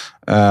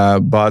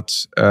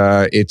 But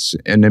it's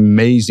an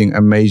amazing,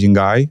 amazing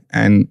guy.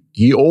 And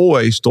he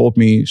always told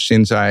me,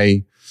 since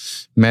I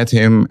met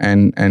him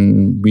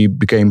and we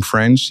became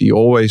friends, he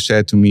always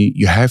said to me,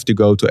 you have to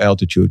go to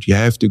altitude. You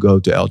have to go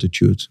to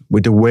altitude.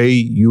 With the way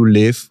you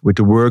live, with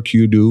the work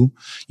you do,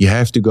 you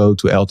have to go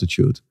to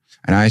altitude.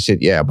 And I said,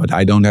 yeah, but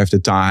I don't have the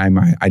time.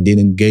 I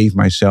didn't give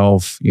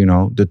myself,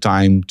 the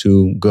time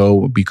to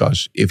go,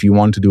 because if you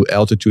want to do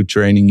altitude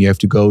training, you have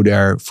to go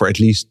there for at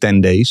least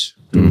 10 days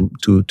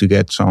to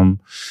get some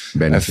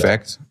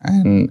effect.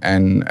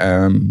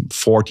 And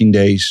 14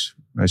 days,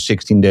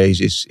 16 days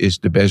is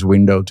the best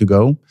window to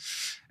go.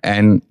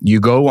 And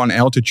you go on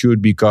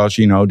altitude because,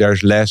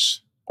 there's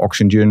less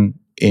oxygen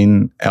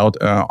in at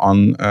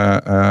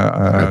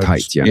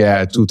height,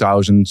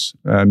 2,000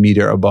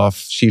 meter above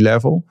sea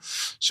level.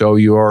 So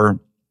your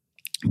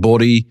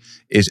body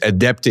is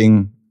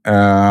adapting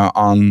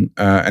on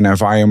an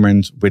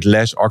environment with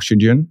less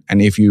oxygen.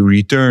 And if you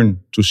return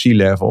to sea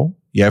level,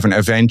 you have an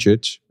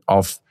advantage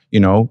of,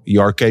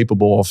 you are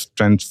capable of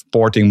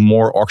transporting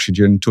more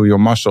oxygen to your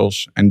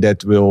muscles, and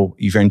that will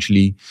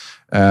eventually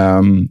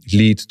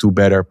lead to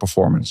better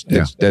performance.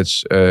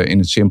 That's in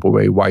a simple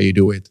way why you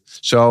do it.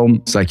 So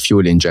it's like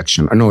fuel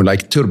injection. I know,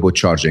 like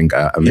turbocharging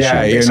a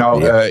machine.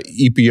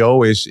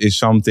 EPO is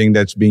something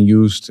that's been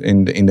used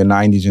in the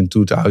 90s and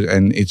 2000s,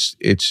 and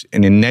it's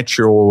in a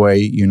natural way.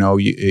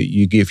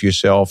 You give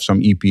yourself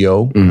some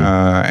EPO,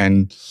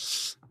 and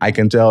I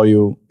can tell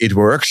you it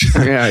works.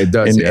 Yeah, it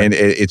does. And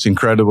it's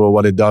incredible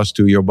what it does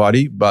to your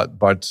body.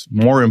 But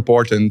more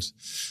important,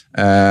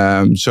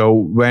 so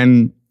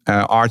when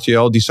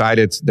RTL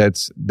decided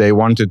that they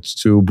wanted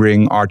to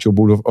bring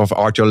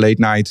RTL Late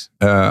Night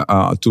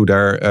to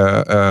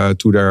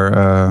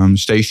their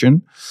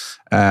station,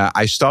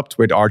 I stopped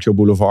with RTL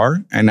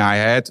Boulevard, and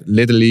I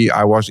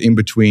was in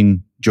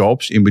between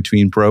jobs, in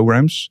between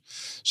programs.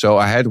 So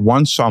I had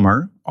one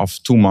summer of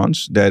 2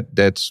 months that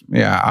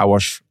I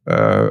was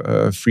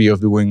free of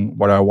doing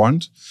what I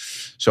want.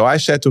 So I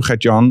said to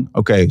Gert-Jan,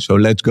 okay, so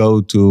let's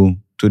go to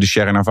the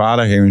Sierra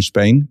Nevada here in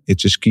Spain.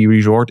 It's a ski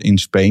resort in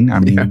Spain. I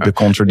mean, the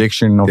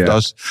contradiction of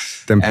those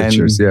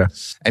temperatures.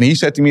 And he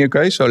said to me,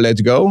 okay, so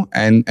let's go.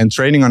 And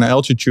training on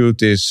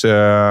altitude is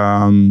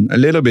a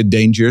little bit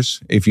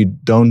dangerous. If you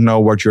don't know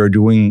what you're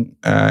doing,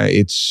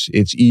 it's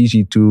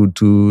easy to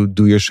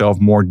do yourself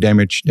more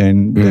damage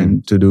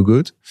than to do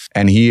good.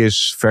 And he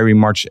is very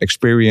much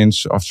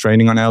experienced of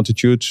training on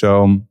altitude.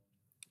 So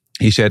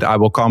he said, I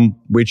will come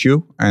with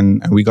you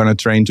and we're going to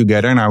train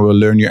together, and I will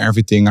learn you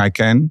everything I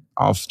can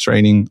of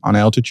training on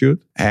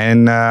altitude.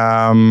 And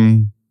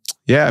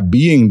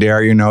being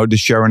there, the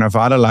Sierra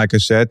Nevada, like I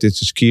said,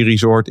 it's a ski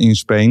resort in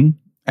Spain.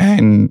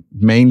 And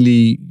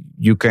mainly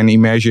you can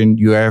imagine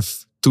you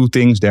have two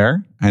things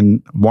there.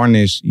 And one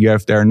is you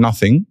have there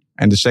nothing.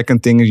 And the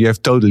second thing is you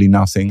have totally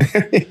nothing.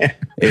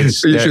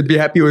 So you should be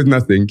happy with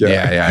nothing.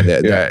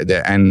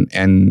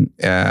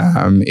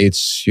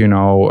 It's,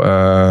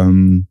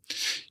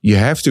 you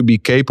have to be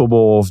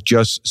capable of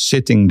just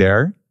sitting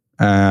there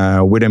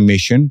with a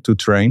mission to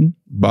train.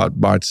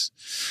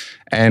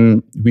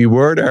 And we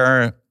were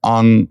there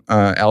on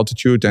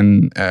altitude,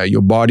 and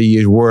your body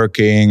is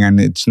working, and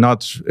it's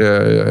not,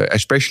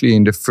 especially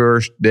in the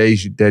first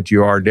days that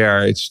you are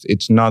there,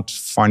 it's not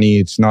funny,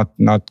 it's not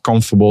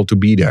comfortable to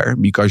be there,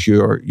 because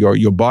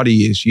your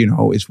body is,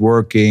 is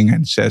working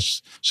and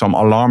says some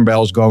alarm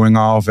bells going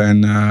off,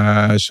 and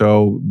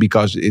so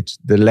because it's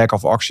the lack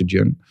of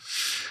oxygen.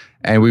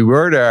 And we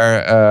were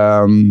there,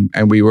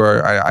 and we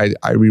were.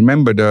 I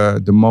remember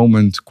the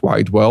moment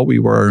quite well. We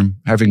were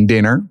having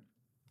dinner,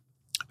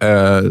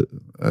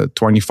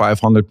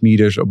 2,500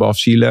 meters above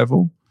sea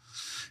level,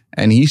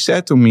 and he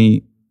said to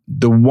me,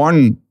 "The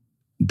one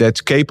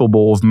that's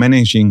capable of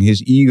managing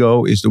his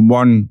ego is the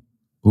one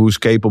who's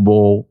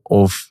capable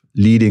of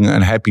leading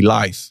a happy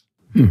life."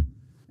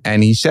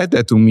 And he said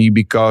that to me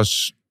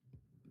because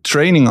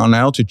training on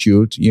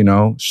altitude,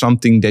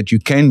 something that you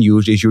can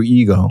use is your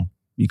ego.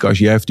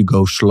 Because you have to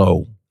go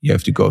slow. You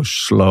have to go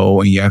slow,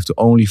 and you have to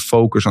only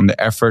focus on the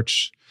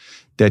efforts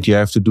that you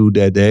have to do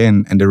that day.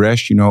 And the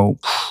rest, you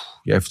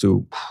have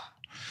to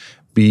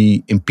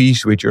be in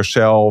peace with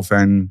yourself.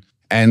 And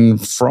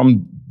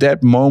from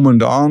that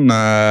moment on,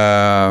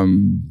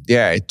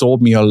 it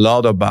taught me a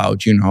lot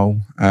about,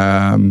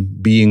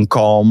 being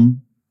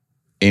calm,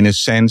 in a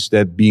sense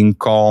that being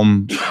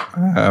calm,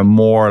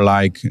 more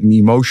like an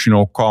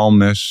emotional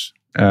calmness.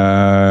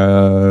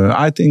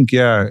 I think,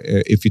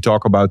 if you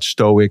talk about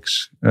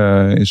Stoics,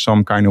 in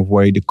some kind of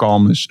way, the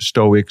calmest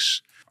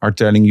Stoics are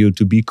telling you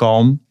to be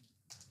calm,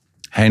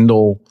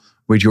 handle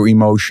with your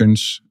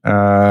emotions,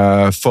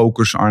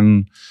 focus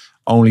on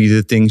only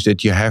the things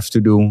that you have to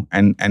do,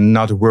 and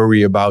not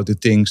worry about the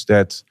things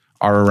that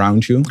are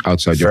around you.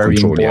 Outside your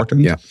control. Very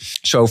important. Yeah.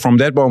 So from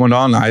that moment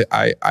on,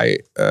 I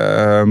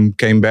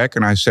came back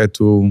and I said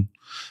to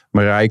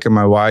Marijke,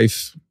 my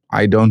wife,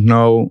 I don't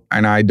know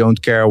and I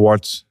don't care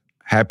what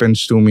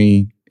happens to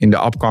me in the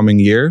upcoming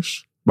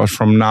years. But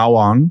from now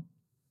on,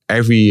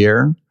 every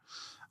year,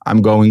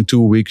 I'm going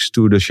 2 weeks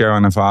to the Sierra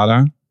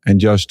Nevada and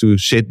just to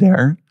sit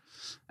there.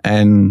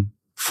 And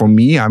for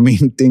me,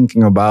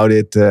 thinking about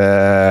it,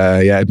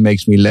 it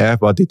makes me laugh,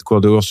 but it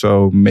could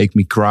also make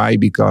me cry,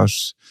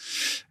 because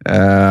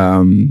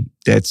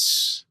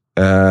that's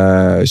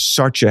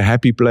such a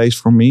happy place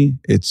for me.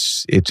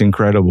 It's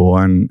incredible.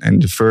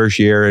 And the first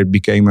year it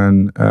became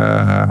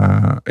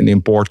an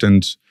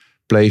important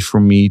place for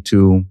me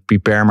to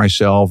prepare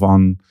myself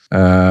on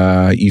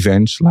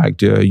events like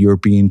the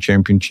European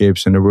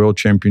Championships and the World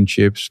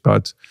Championships.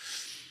 But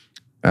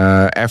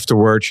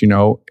afterwards,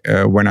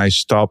 when I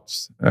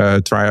stopped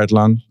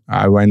triathlon,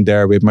 I went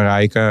there with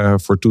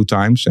Marijke for 2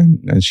 times,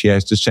 and she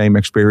has the same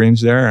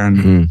experience there.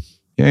 And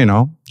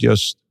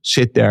just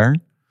sit there.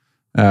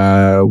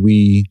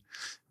 We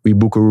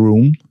book a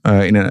room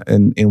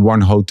in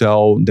one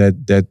hotel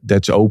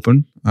that's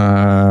open,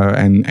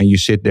 and you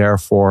sit there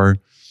for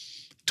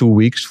 2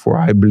 weeks for,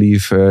 I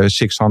believe,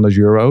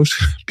 €600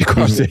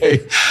 because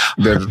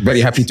they're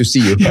very happy to see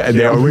you. Yeah,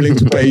 they are willing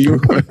to pay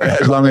you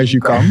as long as you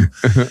come,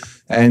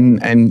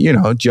 and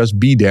just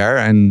be there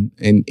and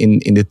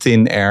in the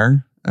thin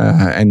air,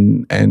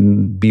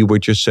 and be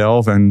with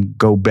yourself and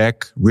go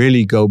back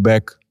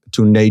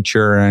to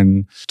nature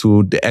and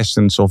to the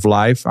essence of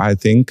life, I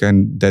think.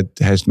 And that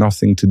has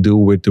nothing to do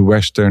with the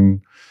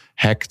Western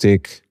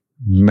hectic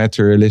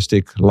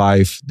materialistic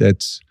life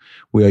that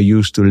we are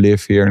used to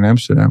live here in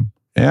Amsterdam.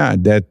 Yeah,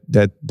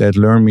 that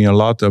learned me a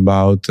lot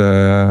about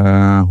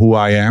who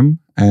I am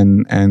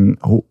and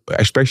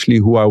especially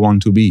who I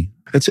want to be.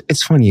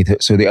 It's funny.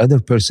 So the other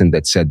person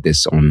that said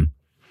this on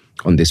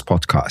this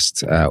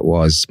podcast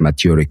was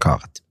Mathieu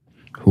Ricard,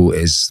 who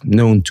is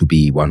known to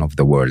be one of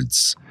the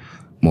world's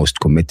most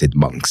committed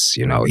monks.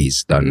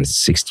 He's done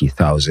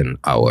 60,000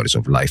 hours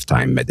of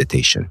lifetime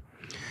meditation.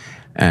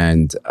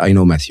 And I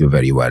know Mathieu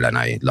very well, and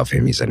I love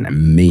him. He's an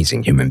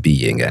amazing human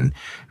being. And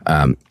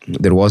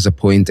there was a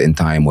point in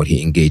time where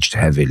he engaged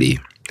heavily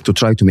to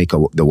try to make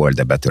the world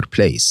a better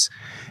place.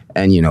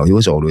 And, he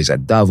was always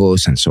at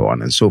Davos and so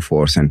on and so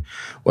forth. And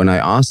when I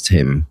asked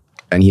him,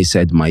 and he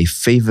said, my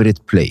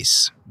favorite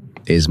place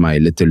is my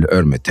little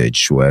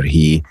hermitage where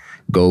he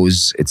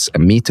goes, it's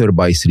 1 meter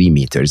by 3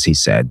 meters, he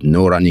said,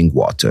 no running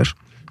water,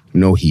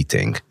 no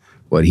heating,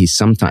 where he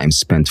sometimes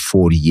spent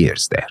 4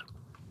 years there.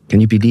 Can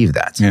you believe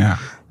that? Yeah.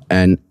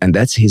 And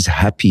that's his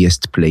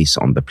happiest place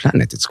on the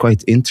planet. It's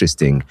quite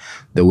interesting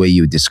the way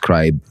you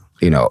describe,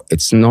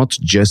 it's not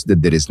just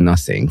that there is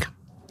nothing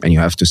and you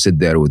have to sit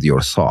there with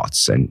your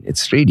thoughts. And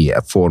it's really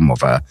a form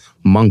of a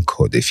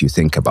monkhood if you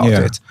think about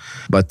it.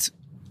 But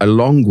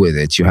along with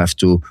it, you have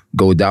to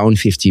go down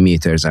 50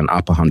 meters and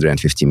up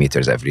 150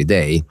 meters every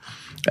day.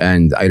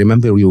 And I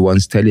remember you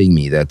once telling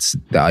me that's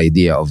the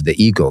idea of the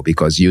ego,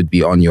 because you'd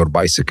be on your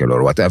bicycle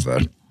or whatever.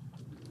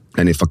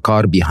 And if a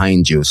car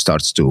behind you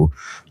starts to,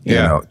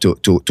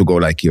 to go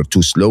like, you're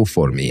too slow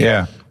for me,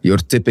 your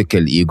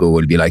typical ego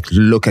will be like,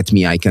 look at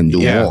me, I can do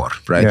more,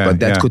 right?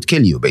 But that could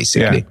kill you,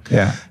 basically.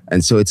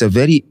 And so it's a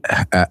very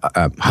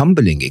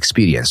humbling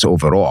experience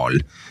overall.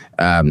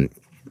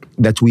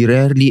 that we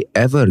rarely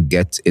ever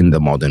get in the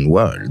modern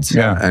world.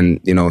 Yeah. And,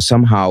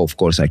 somehow, of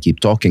course, I keep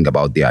talking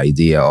about the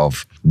idea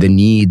of the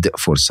need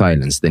for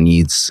silence, the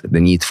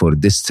need for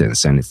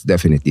distance. And it's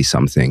definitely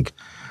something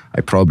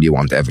I probably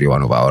want every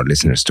one of our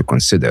listeners to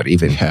consider,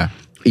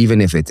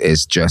 even if it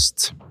is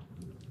just,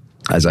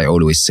 as I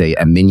always say,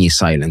 a mini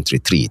silent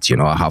retreat,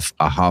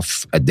 a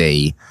half a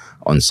day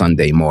on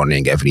Sunday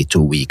morning every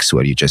 2 weeks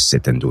where you just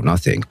sit and do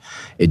nothing.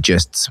 It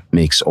just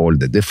makes all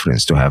the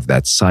difference to have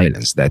that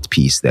silence, that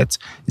peace, that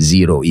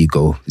zero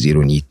ego,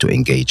 zero need to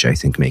engage, I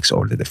think makes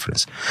all the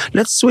difference.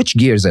 Let's switch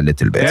gears a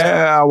little bit.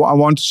 Yeah, I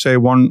want to say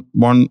one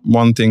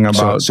thing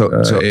about,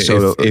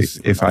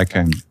 if I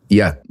can.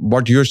 Yeah.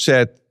 What you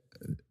said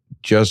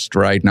just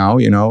right now,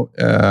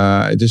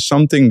 it is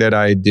something that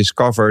I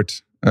discovered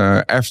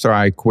after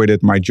I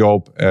quitted my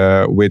job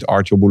with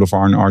RTL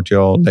Boulevard and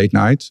RTL Late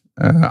Night.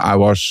 I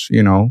was,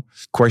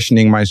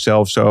 questioning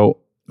myself. So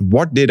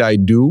what did I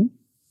do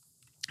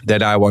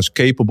that I was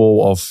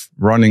capable of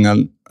running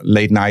a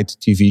late night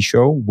TV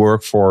show,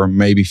 work for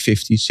maybe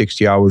 50,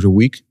 60 hours a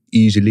week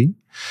easily,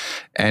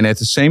 and at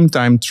the same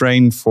time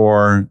train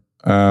for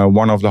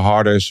one of the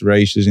hardest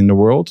races in the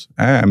world,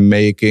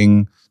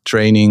 making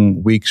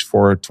training weeks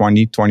for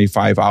 20,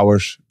 25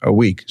 hours a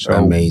week. So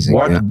amazing.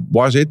 What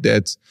was it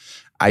that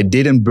I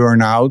didn't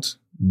burn out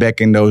back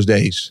in those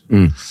days?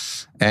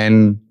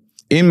 And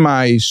in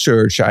my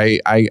search,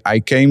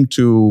 I came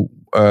to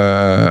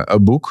a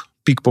book,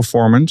 Peak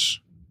Performance,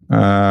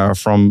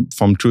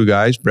 from two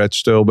guys, Brad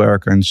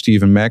Stulberg and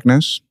Stephen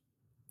Magnus.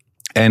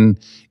 And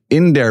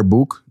in their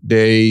book,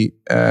 they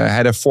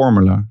had a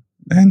formula.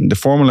 And the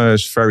formula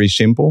is very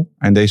simple.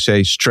 And they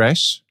say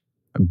stress,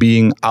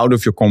 being out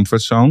of your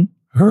comfort zone,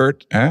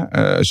 hurt.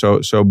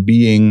 So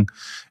being,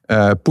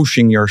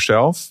 pushing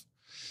yourself,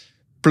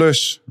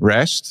 plus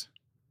rest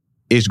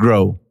is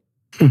grow.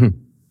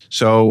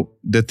 So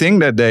the thing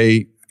that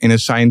they in a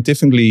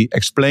scientifically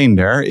explain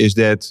there is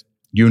that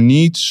you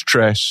need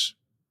stress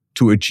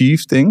to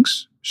achieve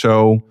things.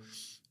 So,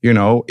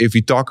 if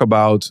you talk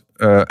about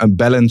a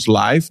balanced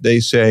life, they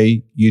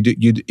say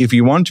if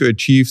you want to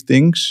achieve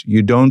things,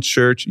 you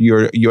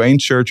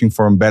ain't searching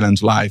for a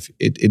balanced life.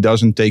 It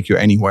doesn't take you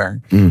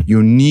anywhere.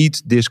 You need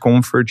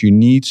discomfort, you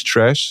need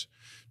stress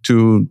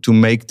to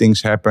make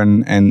things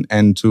happen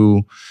and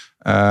to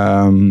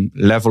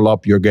level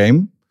up your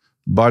game.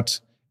 But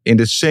in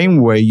the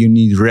same way, you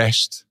need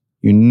rest.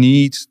 You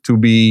need to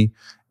be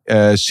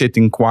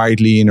sitting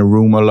quietly in a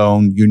room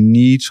alone. You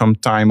need some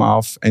time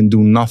off and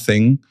do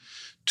nothing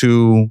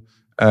to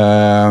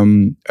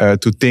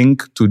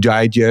think, to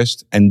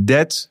digest. And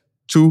that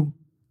two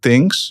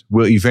things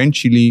will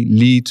eventually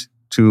lead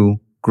to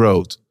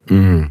growth.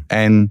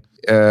 And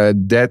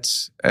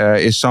that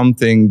is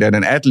something that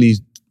an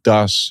athlete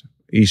does.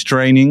 He's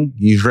training,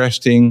 he's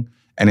resting,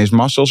 and his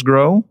muscles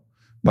grow.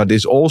 But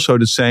it's also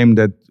the same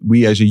that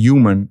we as a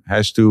human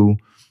has to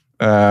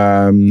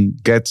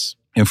get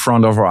in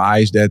front of our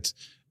eyes that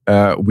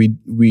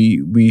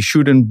we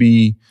shouldn't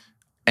be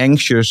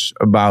anxious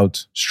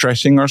about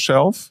stressing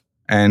ourselves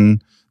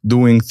and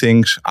doing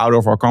things out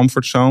of our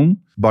comfort zone.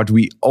 But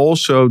we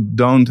also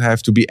don't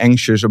have to be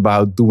anxious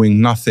about doing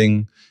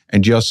nothing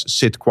and just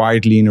sit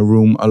quietly in a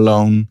room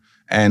alone.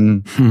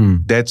 And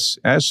that's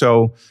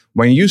so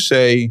when you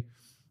say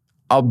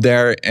up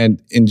there and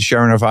in the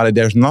Sierra Nevada,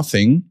 there's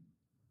nothing.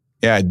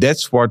 Yeah,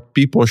 that's what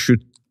people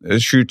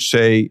should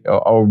say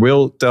or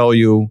will tell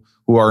you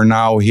who are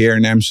now here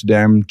in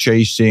Amsterdam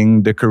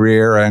chasing the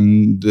career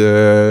and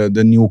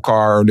the new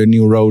car, the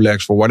new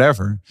Rolex or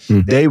whatever.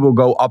 They will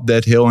go up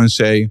that hill and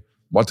say,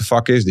 what the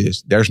fuck is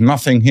this? There's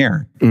nothing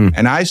here.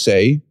 And I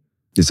say,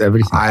 it's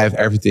everything. I have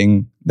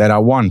everything that I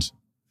want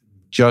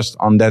just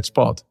on that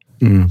spot.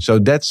 So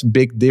that's a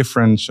big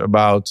difference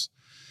about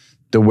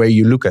the way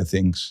you look at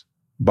things.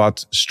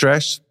 But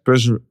stress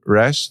plus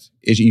rest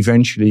is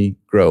eventually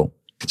grow.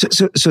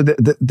 So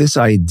this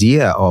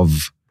idea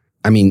of,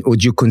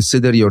 would you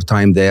consider your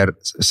time there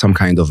some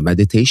kind of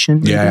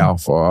meditation? Maybe? Yeah,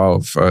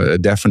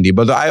 definitely.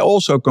 But I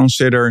also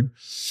consider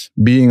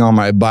being on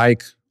my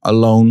bike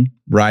alone,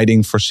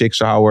 riding for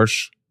 6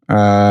 hours.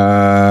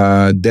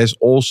 That's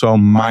also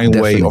my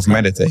way of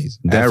meditate.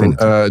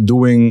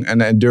 Doing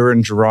an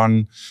endurance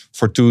run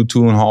for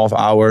 2.5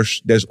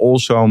 hours. That's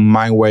also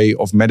my way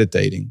of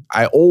meditating.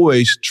 I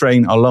always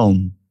train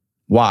alone.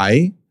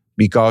 Why?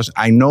 Because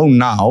I know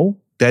now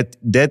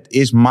that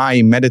is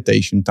my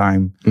meditation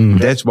time.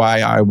 That's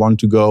why I want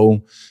to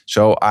go.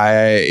 So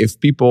if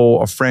people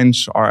or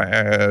friends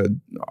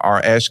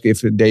are asked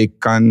if they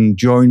can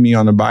join me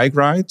on a bike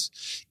ride,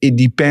 it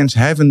depends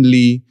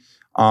heavily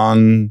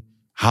on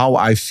how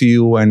I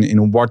feel and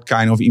in what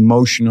kind of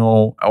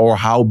emotional or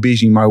how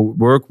busy my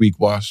work week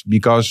was.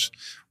 Because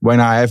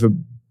when I have a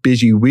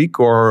busy week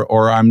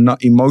or I'm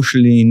not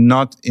emotionally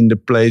not in the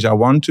place I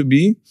want to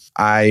be,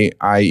 I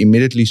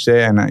immediately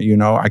say, and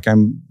I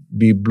can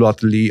be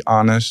bluntly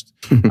honest.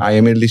 I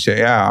immediately say,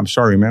 yeah, I'm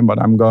sorry, man,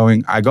 but I'm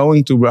going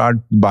to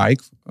ride the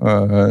bike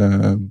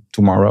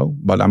tomorrow,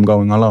 but I'm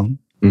going alone.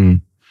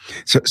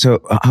 So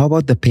how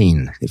about the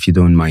pain, if you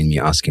don't mind me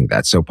asking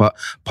that? So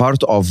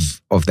part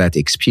of that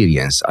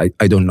experience,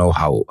 I don't know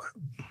how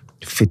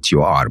fit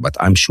you are, but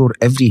I'm sure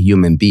every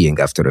human being,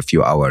 after a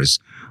few hours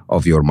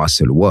of your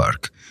muscle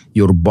work,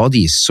 your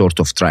body is sort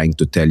of trying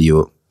to tell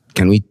you,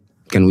 can we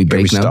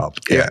break now? Stop.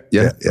 Yeah,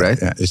 right?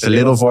 Yeah. It's a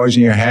little voice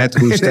in your head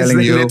who's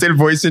telling you, little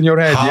voice in your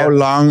head. How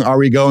long are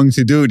we going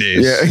to do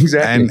this? Yeah,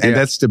 exactly. And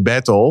that's the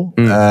battle.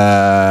 And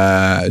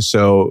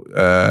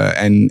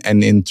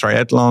in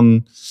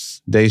triathlon,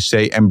 they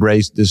say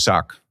embrace the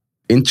suck.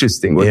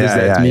 Interesting. What does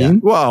that mean? Yeah.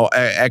 Well,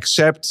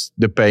 accept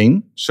the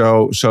pain.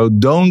 So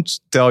don't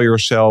tell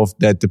yourself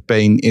that the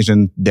pain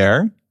isn't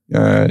there.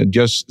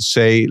 Just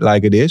say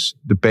like it is.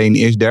 The pain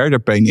is there. The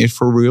pain is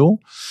for real.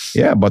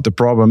 Yeah, but the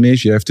problem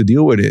is you have to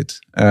deal with it.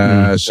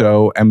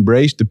 So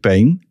embrace the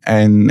pain,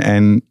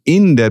 and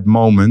in that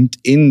moment,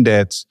 in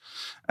that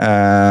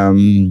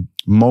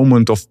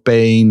moment of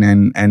pain,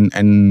 and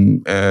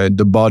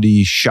the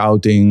body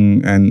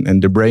shouting,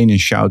 and the brain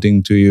is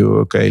shouting to you,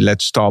 okay,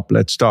 let's stop.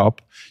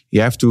 You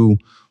have to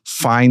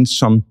find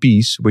some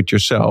peace with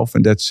yourself,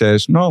 and that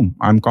says, no,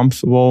 I'm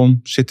comfortable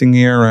sitting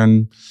here,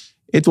 and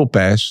it will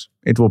pass.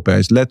 It will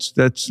pass. Let's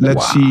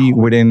see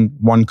within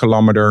 1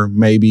 kilometer,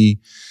 maybe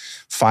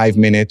 5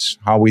 minutes,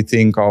 how we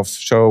think of.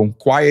 So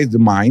quiet the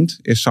mind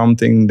is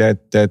something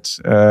that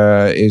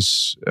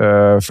is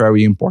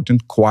very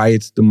important.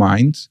 Quiet the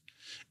mind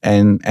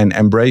and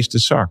embrace the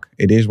suck.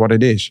 It is what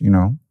it is, you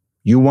know.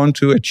 You want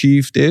to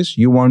achieve this.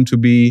 You want to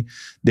be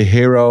the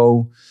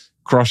hero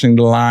crossing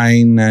the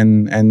line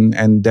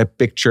and that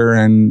picture,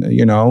 and,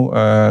 you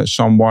know,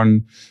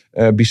 someone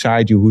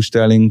beside you who's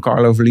telling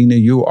Carlo Verline,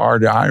 you are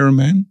the Iron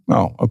Man.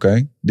 Oh,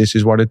 okay. This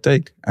is what it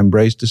takes.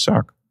 Embrace the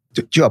suck.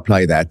 Do you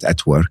apply that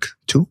at work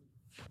too?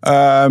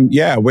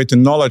 Yeah, with the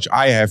knowledge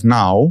I have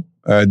now,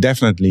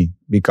 definitely.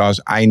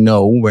 Because I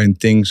know when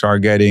things are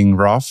getting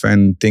rough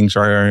and things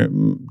are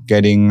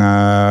getting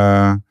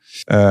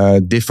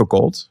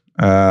difficult,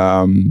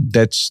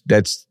 that's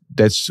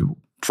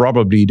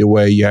probably the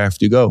way you have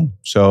to go.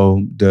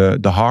 So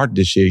the hard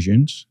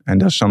decisions,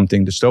 and that's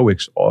something the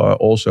Stoics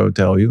also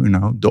tell you, you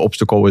know, the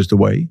obstacle is the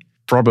way.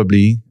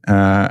 Probably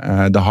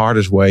the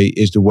hardest way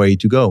is the way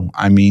to go.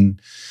 I mean,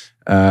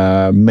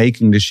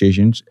 making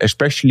decisions,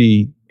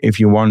 especially if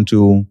you want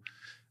to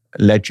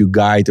let you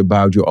guide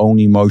about your own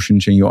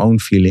emotions and your own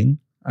feeling.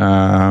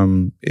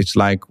 It's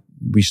like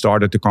we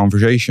started the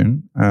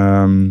conversation.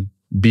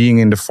 Being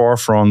in the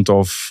forefront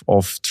of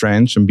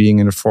trends and being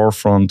in the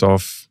forefront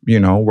of, you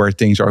know, where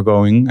things are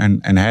going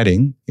and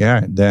heading,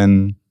 yeah,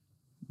 then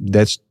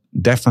that's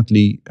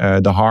definitely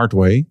the hard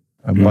way,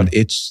 but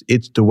it's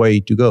the way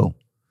to go.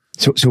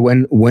 So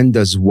when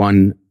does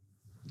one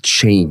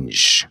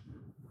change?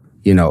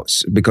 You know,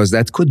 because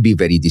that could be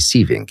very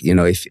deceiving. You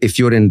know, if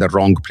you're in the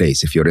wrong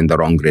place, if you're in the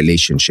wrong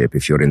relationship,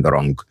 if you're in the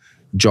wrong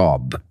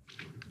job,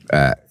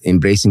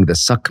 embracing the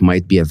suck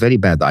might be a very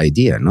bad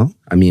idea, no?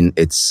 I mean,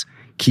 it's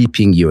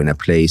keeping you in a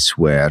place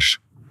where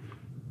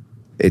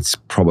it's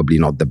probably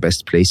not the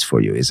best place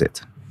for you, is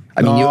it?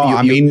 Well,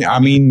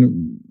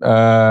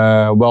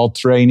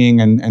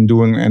 training and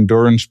doing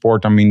endurance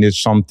sport, I mean,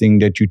 it's something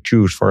that you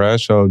choose for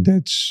us. So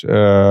that's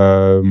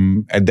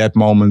at that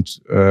moment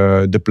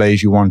the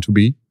place you want to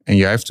be, and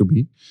you have to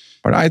be.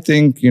 But I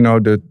think, you know,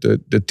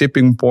 the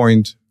tipping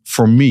point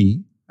for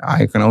me,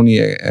 I can only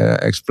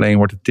explain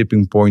what the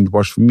tipping point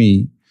was for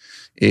me,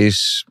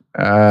 is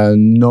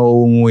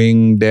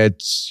knowing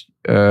that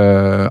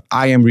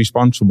I am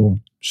responsible.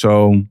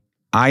 So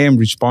I am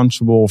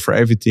responsible for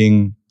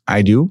everything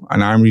I do,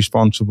 and I'm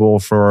responsible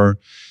for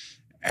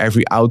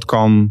every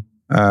outcome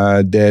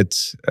that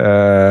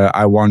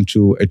I want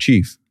to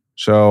achieve.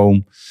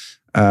 So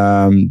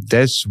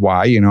that's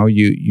why, you know,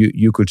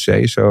 you could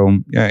say, so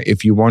yeah,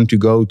 if you want to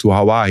go to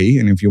Hawaii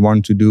and if you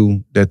want to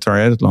do that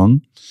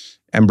triathlon,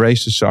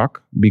 embrace the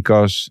suck,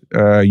 because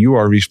you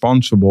are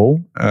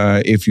responsible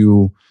if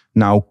you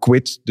now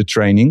quit the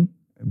training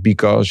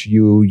because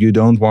you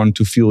don't want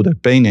to feel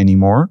that pain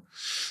anymore.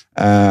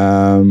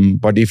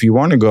 But if you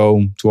want to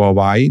go to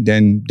Hawaii,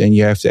 then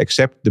you have to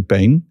accept the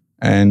pain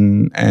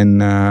and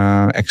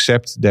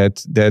accept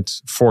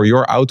that for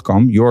your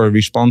outcome, you're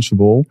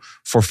responsible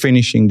for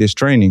finishing this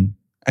training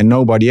and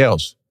nobody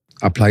else.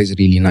 Applies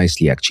really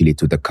nicely actually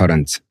to the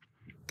current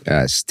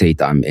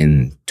state I'm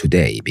in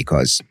today,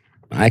 because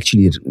I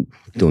actually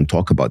don't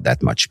talk about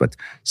that much, but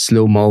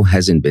slow-mo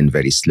hasn't been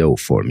very slow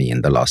for me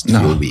in the last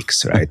few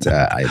weeks, right?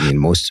 I mean,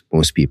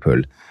 most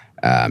people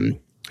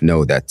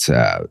know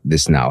that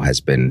this now has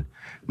been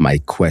my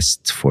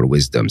quest for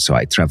wisdom. So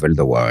I travel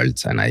the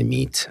world and I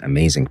meet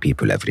amazing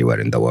people everywhere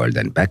in the world,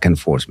 and back and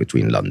forth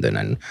between London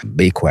and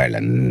Bakewell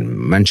and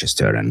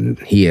Manchester and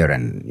here,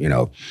 and, you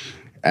know,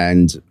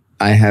 and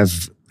I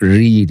have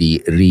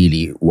really,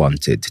 really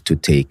wanted to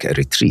take a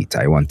retreat.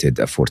 I wanted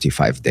a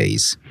 45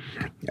 days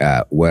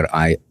where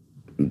I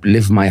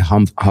live my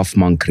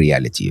half-monk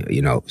reality,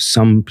 you know,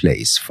 some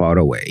place far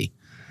away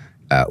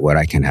where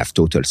I can have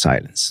total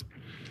silence.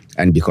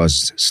 And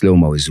because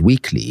Slow-Mo is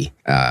weekly,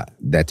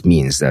 that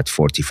means that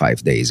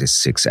 45 days is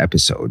 6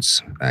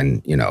 episodes.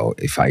 And,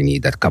 if I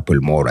need a couple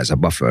more as a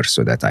buffer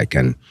so that I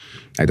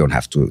don't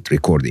have to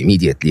record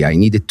immediately, I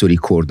needed to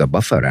record a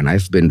buffer. And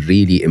I've been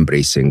really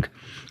embracing,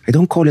 I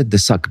don't call it the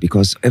suck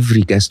because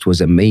every guest was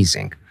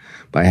amazing.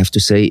 But I have to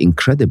say,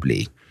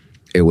 incredibly,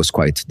 it was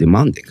quite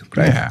demanding,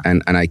 right? Yeah.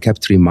 And I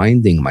kept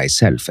reminding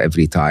myself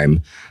every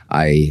time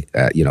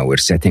we're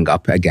setting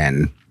up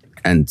again.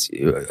 And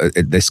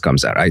this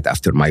comes right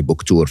after my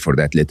book tour for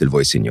That Little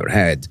Voice in Your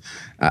Head.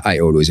 I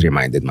always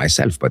reminded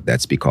myself, but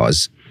that's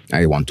because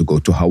I want to go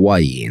to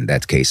Hawaii. In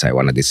that case, I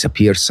want to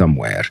disappear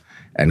somewhere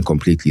and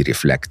completely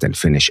reflect and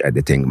finish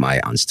editing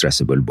my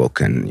Unstressable book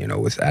and,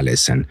 with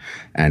Alice and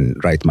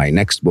write my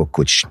next book,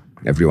 which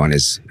everyone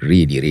is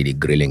really, really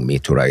grilling me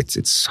to write.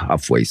 It's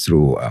halfway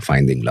through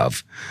Finding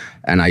Love.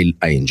 And I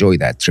enjoy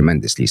that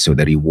tremendously. So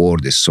the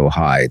reward is so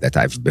high that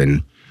I've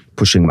been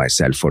pushing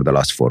myself for the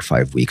last 4 or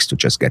 5 weeks to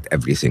just get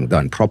everything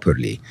done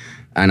properly.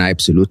 And I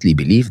absolutely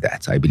believe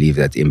that. I believe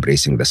that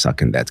embracing the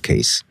suck in that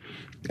case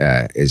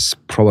is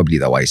probably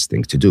the wise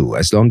thing to do.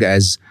 As long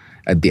as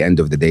at the end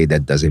of the day,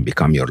 that doesn't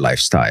become your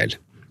lifestyle.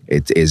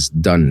 It is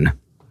done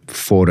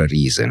for a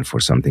reason,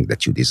 for something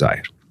that you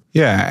desire.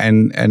 Yeah,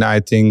 and I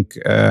think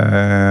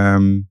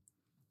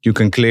you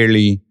can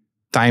clearly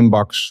time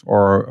box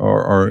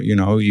or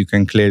you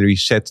can clearly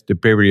set the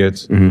period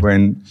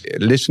when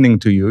listening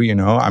to you,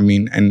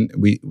 and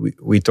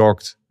we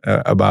talked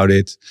about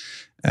it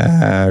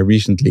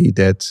recently,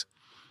 that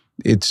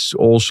it's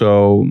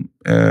also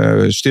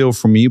still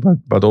for me,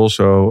 but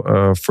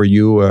also for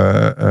you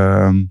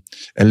a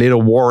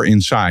little war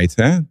inside,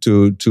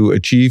 to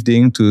achieve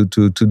things,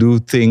 to do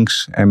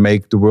things and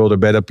make the world a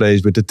better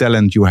place with the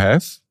talent you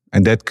have.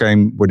 And that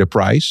came with a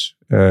price.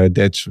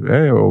 That's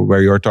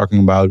where you're talking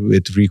about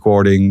with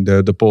recording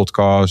the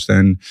podcast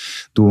and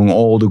doing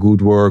all the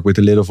good work with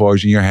the little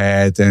voice in your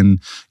head and,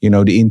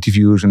 the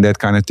interviews and that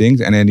kind of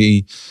things. And then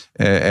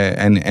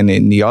and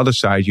in the other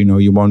side,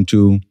 you want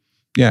to,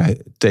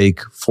 take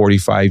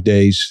 45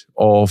 days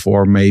off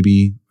or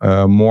maybe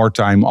more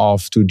time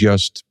off to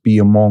just be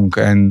a monk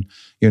and,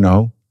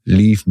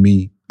 leave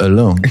me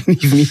alone.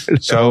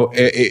 So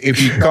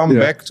if you come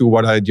back to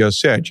what I just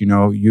said,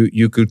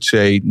 you could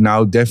say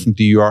now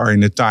definitely you are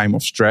in a time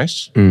of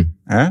stress.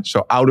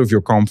 So out of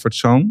your comfort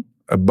zone,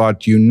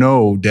 but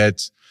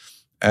that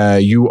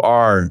you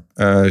are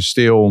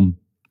still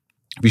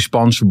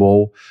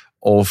responsible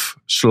of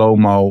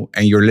Slow-Mo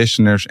and your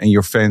listeners and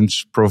your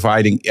fans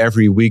providing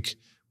every week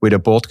with a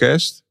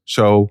podcast.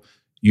 So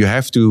you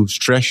have to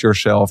stress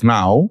yourself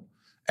now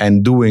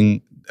and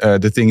doing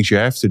the things you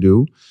have to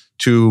do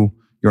to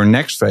your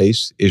next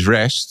phase is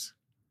rest.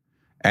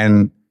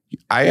 And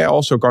I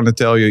also going to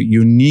tell you,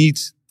 you need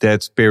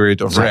that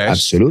period of rest.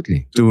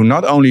 Absolutely. To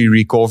not only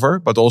recover,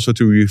 but also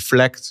to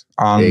reflect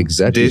on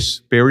this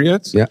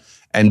period. Yeah.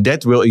 And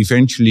that will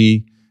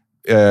eventually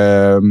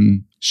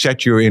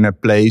set you in a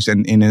place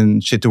and in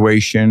a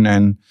situation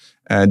and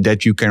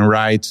that you can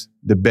write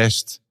the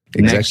best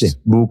next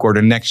book or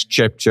the next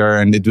chapter.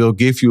 And it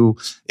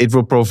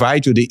will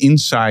provide you the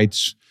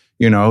insights,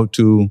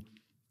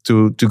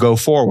 to go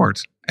forward.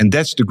 And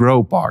that's the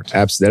grow part.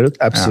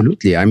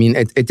 Absolutely. Yeah. I mean,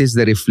 it is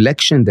the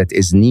reflection that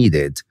is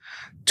needed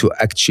to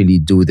actually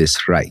do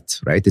this right?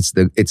 It's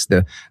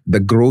the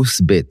growth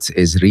bit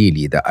is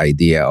really the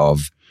idea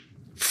of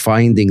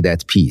finding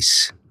that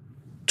peace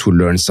to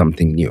learn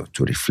something new,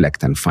 to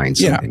reflect and find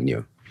something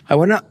new. I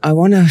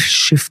wanna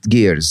shift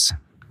gears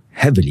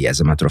heavily, as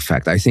a matter of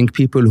fact. I think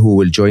people who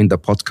will join the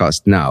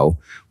podcast now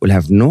will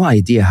have no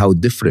idea how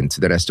different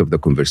the rest of the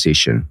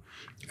conversation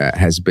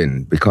has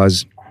been,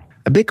 because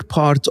a big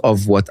part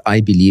of what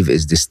I believe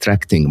is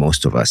distracting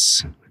most of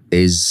us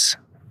is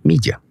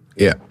media.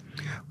 Yeah.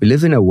 We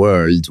live in a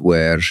world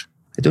where,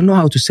 I don't know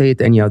how to say it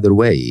any other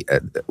way.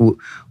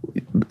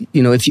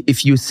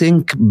 If you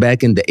think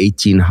back in the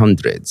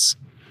 1800s,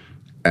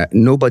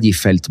 nobody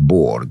felt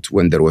bored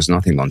when there was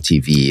nothing on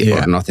TV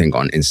or nothing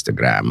on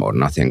Instagram or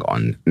nothing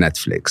on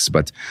Netflix.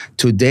 But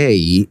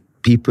today,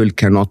 people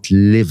cannot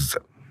live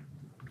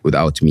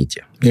without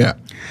media. Yeah.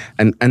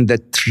 And the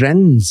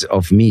trends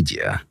of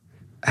media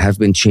have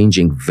been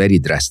changing very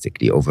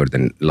drastically over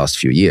the last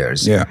few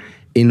years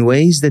in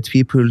ways that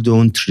people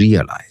don't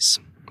realize.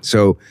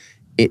 So,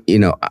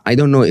 I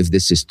don't know if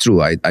this is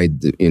true.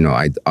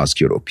 I'd ask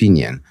your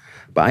opinion.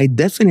 But I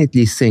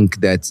definitely think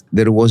that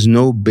there was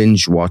no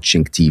binge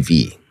watching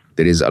TV.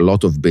 There is a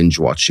lot of binge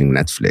watching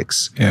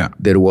Netflix. Yeah.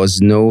 There was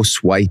no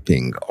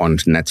swiping on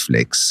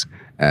Netflix.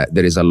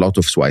 There is a lot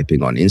of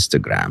swiping on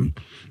Instagram.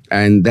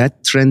 And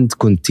that trend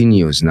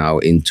continues now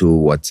into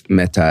what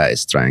Meta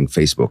is trying,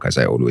 Facebook, as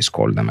I always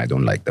call them. I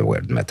don't like the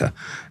word Meta.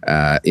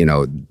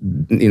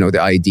 The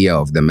idea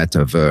of the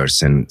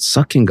metaverse and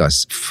sucking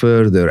us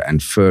further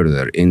and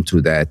further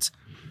into that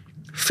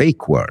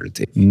fake world.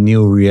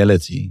 New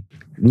reality.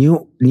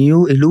 New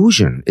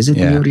illusion. Is it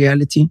new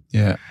reality?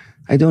 Yeah.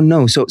 I don't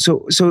know.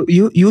 So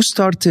you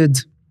started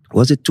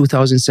Was it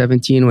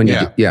 2017 when you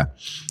did? Yeah.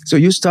 So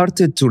you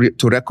started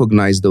to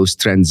recognize those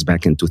trends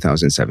back in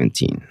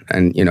 2017.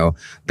 And,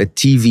 the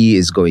TV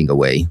is going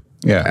away.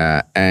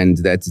 Yeah. And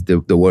that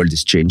the world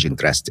is changing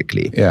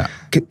drastically. Yeah.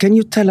 Can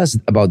you tell us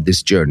about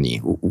this journey?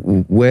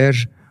 Where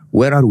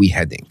are we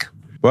heading?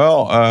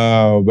 Well,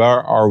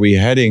 where are we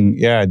heading?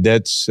 Yeah,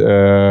 that's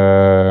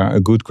a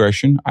good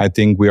question. I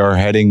think we are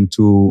heading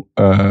to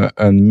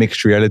a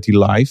mixed reality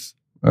life,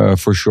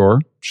 for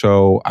sure.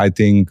 So I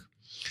think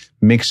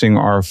mixing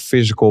our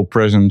physical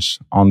presence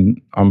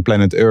on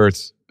planet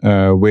Earth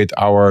with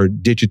our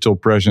digital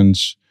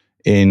presence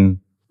in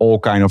all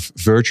kind of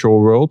virtual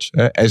worlds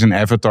as an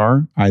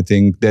avatar, I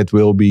think that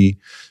will be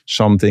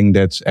something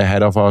that's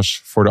ahead of us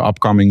for the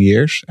upcoming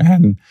years.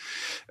 And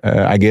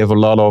I gave a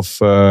lot of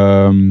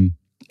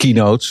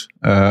keynotes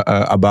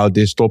about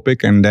this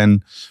topic. And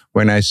then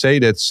when I say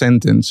that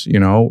sentence,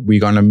 we're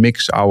going to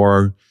mix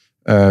our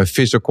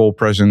physical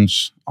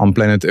presence on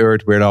planet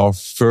Earth with our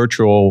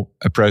virtual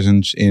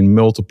presence in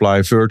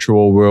multiple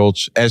virtual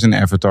worlds as an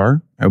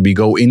avatar. And we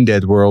go in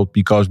that world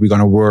because we're going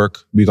to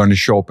work, we're going to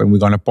shop, and we're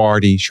going to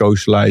party,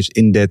 socialize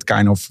in that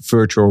kind of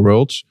virtual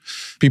worlds.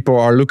 People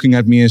are looking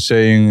at me and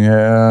saying,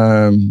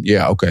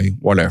 yeah, okay,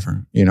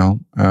 whatever,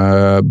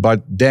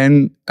 But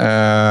then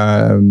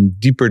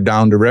deeper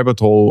down the rabbit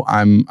hole,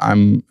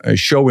 I'm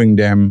showing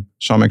them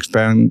some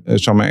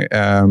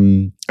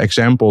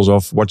examples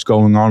of what's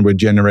going on with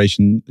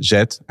Generation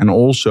Z and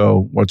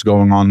also what's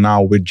going on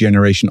now with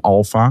Generation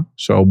Alpha.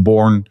 So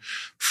born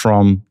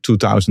from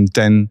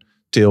 2010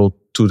 till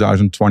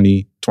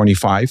 2020,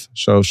 25.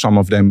 So some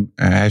of them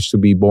has to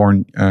be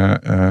born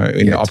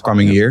in the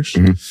upcoming years.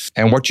 Mm-hmm.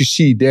 And what you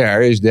see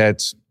there is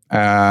that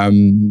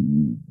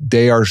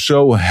they are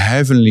so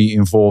heavily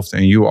involved,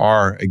 and you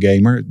are a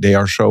gamer, they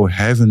are so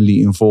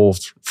heavily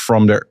involved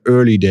from their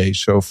early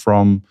days. So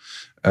from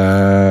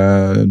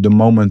the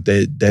moment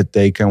that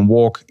they can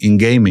walk in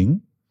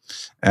gaming,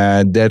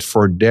 that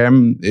for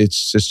them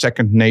it's a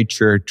second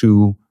nature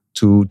to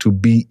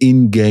be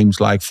in games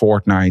like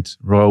Fortnite,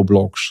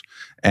 Roblox,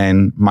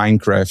 and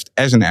Minecraft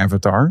as an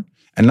avatar,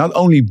 and not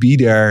only be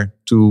there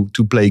to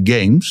play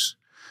games,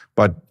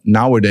 but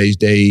nowadays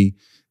they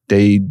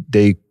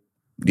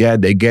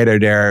gather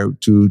there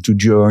to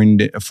join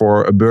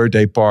for a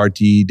birthday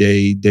party.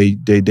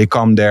 They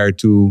come there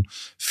to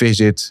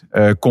visit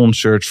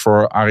concerts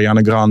for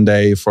Ariana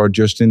Grande, for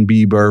Justin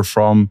Bieber,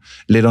 from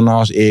Lil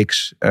Nas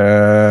X,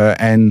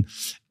 and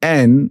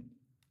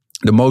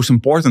the most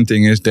important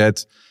thing is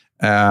that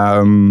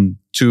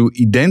to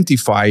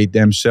identify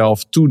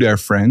themselves to their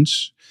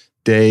friends,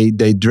 they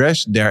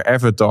dress their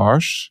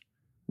avatars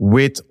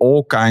with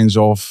all kinds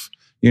of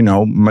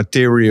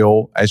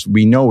material, as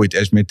we know it,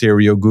 as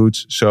material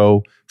goods.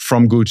 So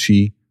from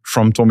Gucci,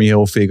 from Tommy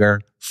Hilfiger,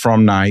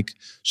 from Nike.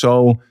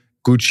 So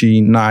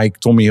Gucci, Nike,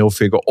 Tommy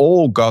Hilfiger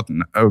all got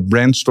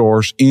brand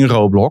stores in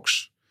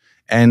Roblox.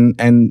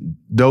 And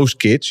those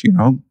kids,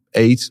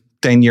 8,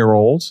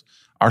 10-year-old,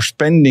 are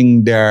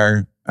spending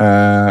their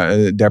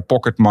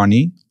pocket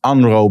money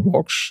on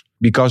Roblox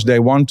because they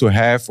want to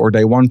have or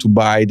they want to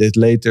buy the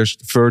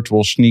latest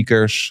virtual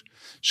sneakers.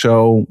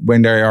 So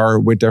when they are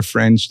with their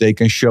friends, they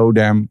can show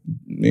them,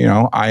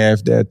 I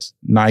have that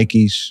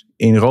Nikes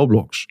in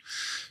Roblox.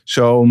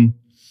 So,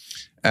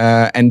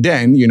 and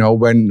then,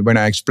 when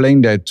I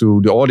explain that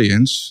to the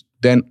audience,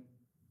 then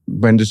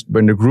when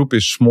the group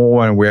is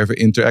small and we have an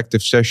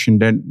interactive session,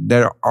 then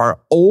there are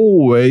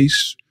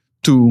always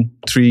 2,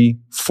 3,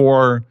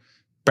 4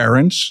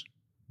 parents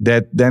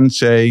that then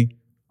say,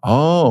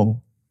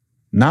 oh,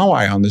 now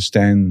I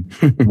understand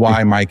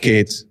why my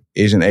kid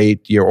is an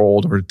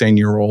 8-year-old or a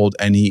 10-year-old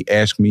and he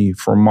asked me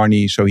for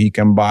money so he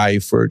can buy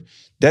for...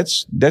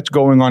 That's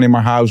going on in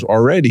my house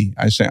already.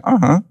 I say,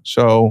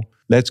 So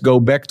let's go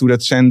back to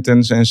that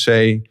sentence and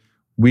say,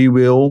 we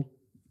will,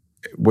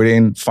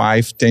 within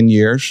 5, 10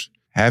 years,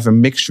 have a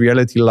mixed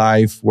reality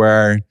life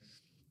where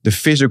the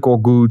physical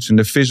goods and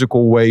the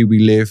physical way we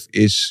live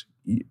is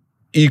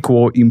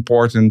equal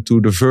important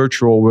to the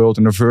virtual world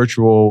and the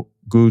virtual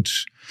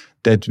goods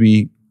that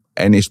we,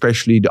 and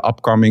especially the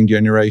upcoming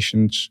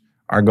generations,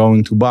 are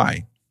going to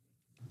buy.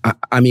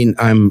 I mean,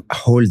 I'm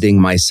holding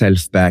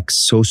myself back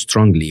so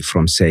strongly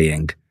from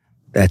saying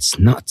that's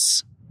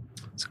nuts.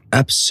 It's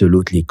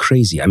absolutely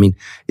crazy. I mean,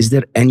 is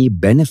there any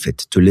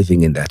benefit to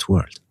living in that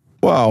world?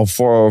 Well,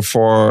 for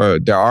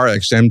there are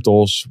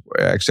examples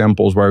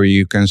where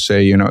you can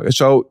say,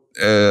 so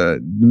the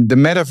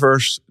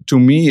metaverse to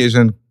me is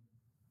a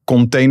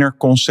container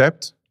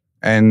concept.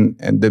 And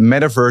the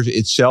metaverse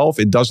itself,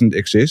 it doesn't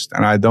exist.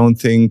 And I don't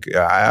think,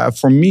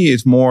 for me,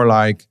 it's more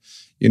like,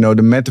 the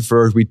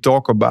metaverse, we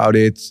talk about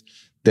it,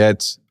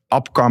 that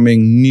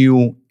upcoming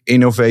new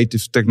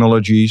innovative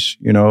technologies,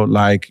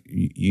 like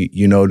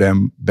you know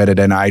them better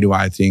than I do,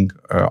 I think,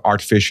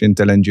 artificial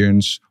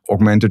intelligence,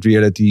 augmented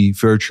reality,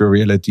 virtual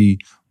reality,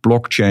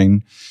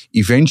 blockchain.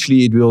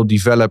 Eventually, it will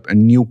develop a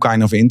new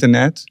kind of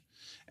internet,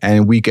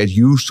 and we get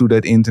used to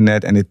that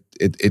internet, and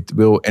it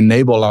will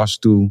enable us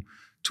to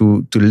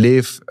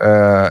live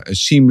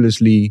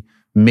seamlessly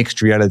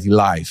mixed reality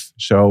live.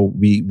 So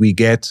we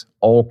get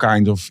all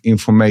kinds of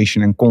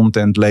information and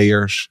content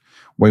layers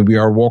when we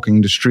are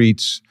walking the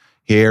streets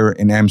here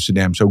in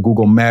Amsterdam. So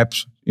Google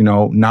Maps,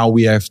 now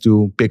we have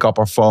to pick up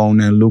our phone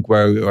and look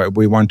where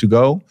we want to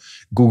go.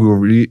 Google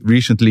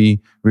recently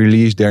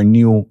released their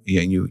new,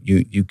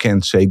 you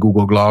can't say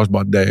Google Glass,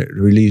 but they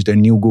released their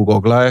new Google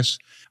Glass.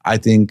 I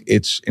think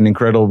it's an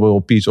incredible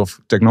piece of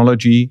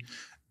technology.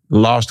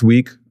 Last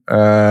week,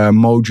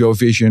 Mojo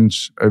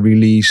Visions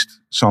released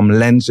some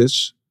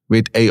lenses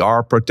with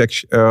AR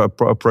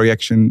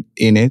projection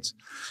in it.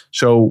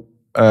 So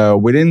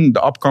within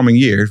the upcoming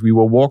years, we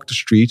will walk the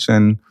streets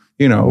and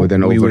with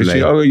an we will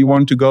overlay. say, you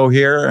want to go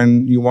here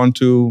and you want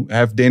to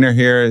have dinner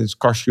here. It's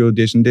cost you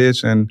this and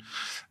this. And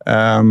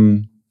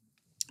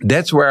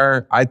that's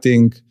where I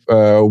think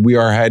we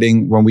are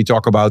heading when we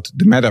talk about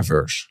the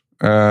metaverse.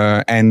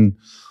 And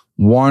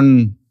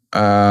one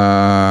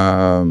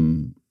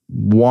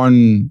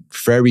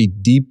very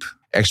deep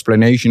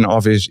explanation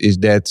of it is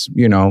that,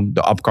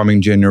 the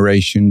upcoming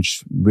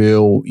generations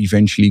will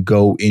eventually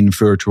go in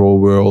virtual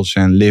worlds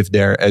and live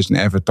there as an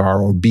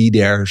avatar or be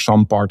there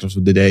some part of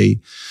the day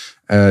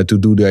to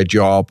do their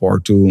job or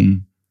to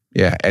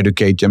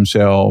educate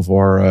themselves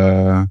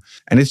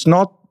and it's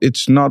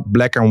not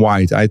black and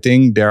white. I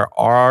think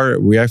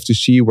we have to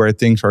see where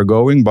things are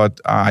going, but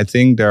I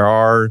think there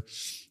are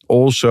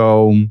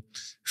also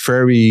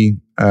very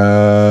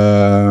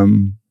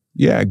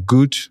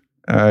good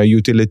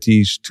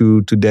utilities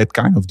to that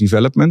kind of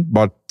development.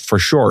 But for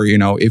sure,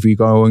 if we're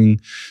going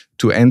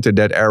to enter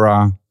that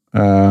era,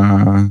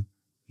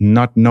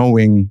 not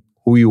knowing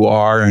who you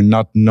are and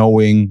not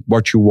knowing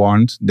what you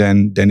want,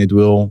 then it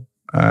will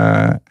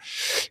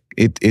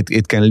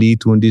it can lead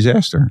to a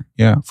disaster.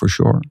 Yeah, for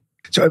sure.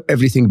 So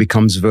everything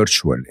becomes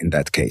virtual in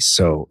that case.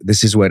 So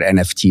this is where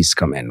NFTs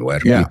come in, where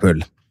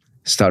people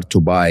start to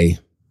buy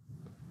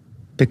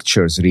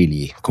pictures,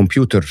 really,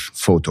 computer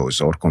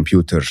photos or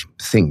computer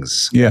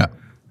things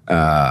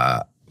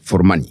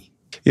for money.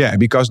 Yeah,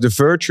 because the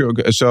virtual,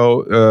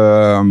 so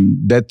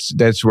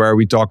that's where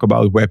we talk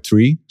about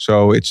Web3.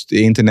 So it's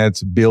the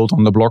internet built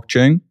on the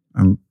blockchain.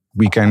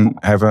 We can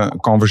have a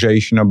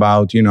conversation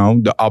about,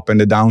 the up and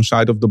the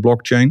downside of the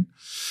blockchain.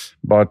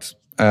 But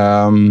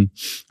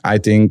I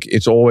think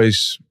it's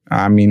always,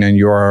 and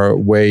you're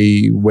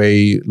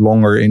way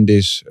longer in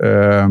this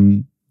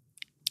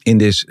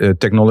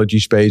technology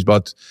space.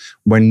 But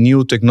when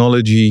new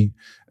technology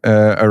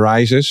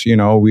arises,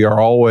 we are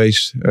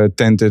always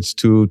tempted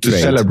to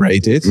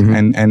celebrate it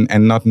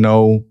and not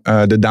know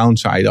the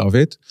downside of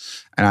it.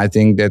 And I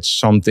think that's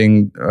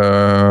something,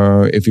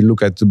 if you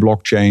look at the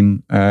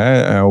blockchain,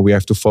 we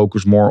have to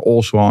focus more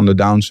also on the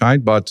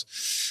downside. But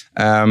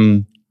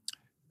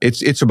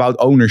it's about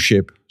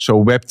ownership.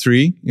 So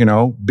Web3,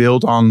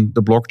 built on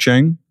the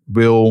blockchain,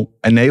 will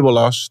enable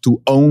us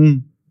to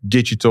own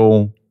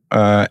digital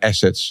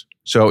assets.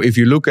 So if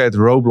you look at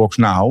Roblox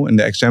now, and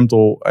the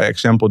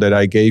example that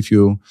I gave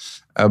you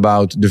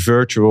about the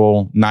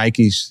virtual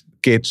Nike's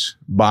kids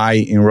buy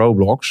in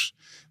Roblox,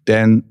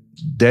 then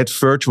that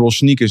virtual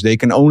sneakers, they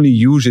can only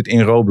use it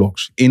in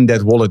Roblox, in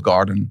that wallet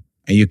garden.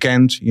 And you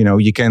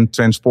can't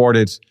transport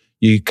it.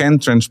 You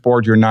can't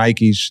transport your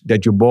Nikes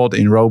that you bought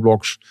in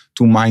Roblox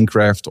to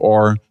Minecraft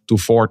or to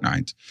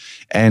Fortnite.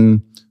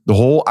 And the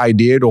whole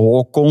idea, the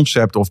whole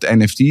concept of the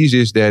NFTs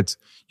is that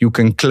you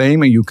can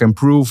claim and you can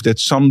prove that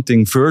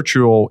something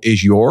virtual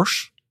is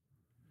yours.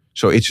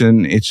 So it's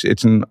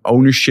an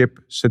ownership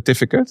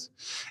certificate.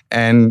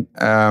 And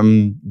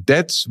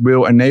that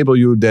will enable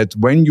you that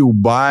when you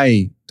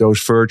buy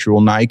those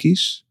virtual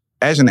Nikes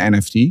as an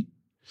NFT,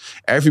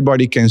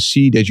 everybody can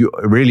see that you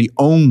really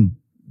own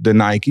the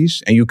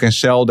Nikes and you can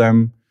sell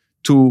them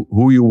to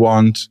who you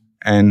want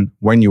and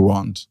when you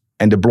want.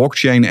 And the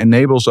blockchain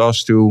enables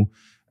us to,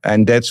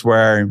 and that's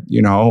where,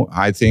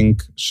 I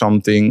think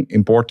something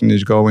important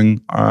is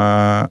going,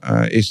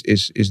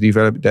 is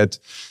developed, that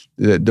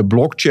the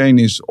blockchain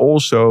is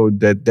also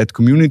that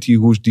community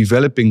who's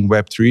developing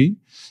Web3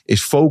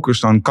 is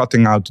focused on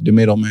cutting out the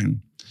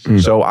middleman.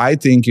 So I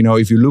think,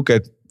 if you look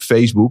at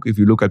Facebook, if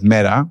you look at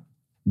Meta,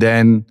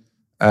 then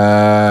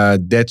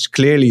that's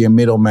clearly a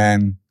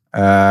middleman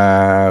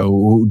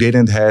who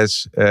didn't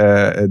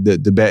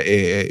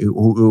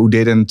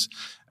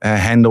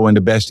handle in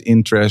the best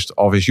interest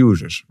of his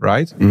users,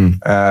 right? And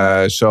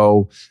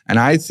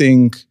I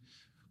think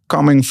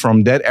coming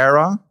from that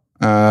era,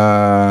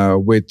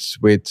 with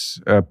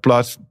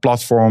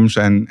platforms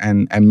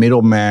and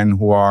middlemen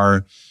who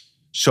are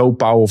so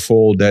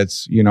powerful that,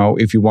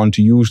 if you want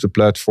to use the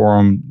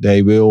platform,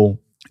 they will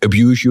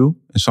abuse you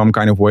in some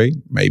kind of way,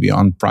 maybe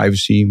on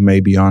privacy,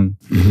 maybe on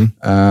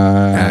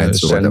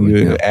selling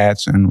you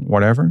ads and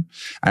whatever.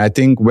 And I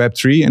think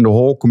Web3 and the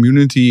whole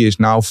community is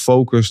now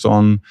focused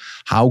on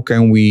how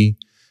can we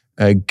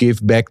give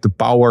back the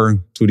power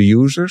to the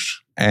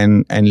users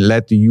and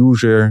let the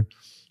user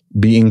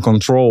be in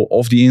control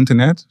of the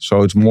internet.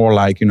 So it's more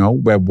like,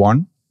 Web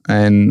 1.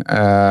 And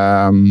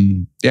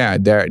the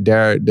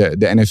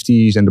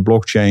NFTs and the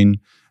blockchain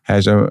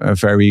has a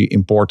very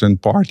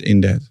important part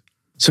in that.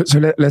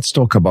 Let's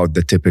talk about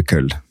the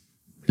typical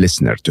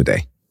listener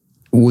today.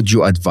 Would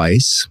you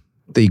advise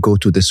they go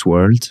to this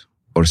world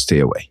or stay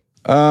away?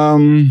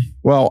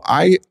 Well,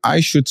 I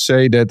should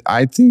say that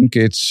I think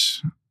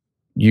it's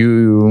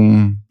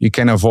you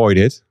can avoid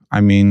it.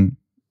 I mean,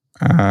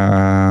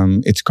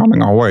 it's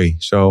coming our way.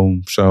 So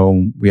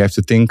we have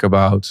to think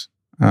about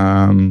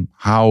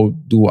how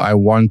do I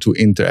want to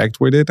interact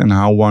with it, and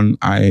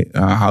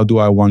how do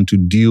I want to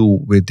deal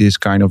with this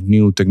kind of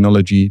new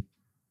technology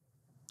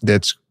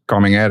that's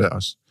coming at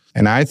us.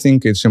 And I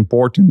think it's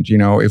important,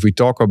 if we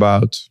talk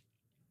about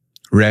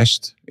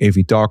rest, if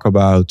we talk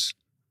about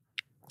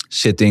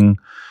sitting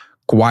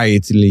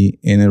quietly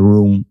in a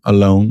room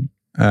alone,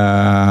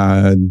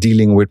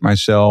 dealing with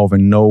myself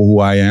and know who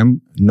I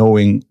am,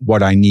 knowing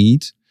what I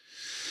need.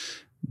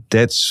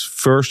 That's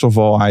first of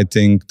all, I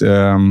think,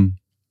 the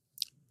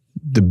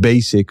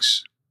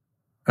basics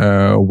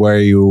where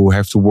you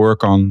have to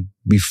work on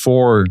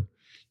before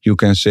you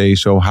can say,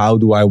 so how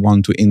do I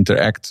want to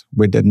interact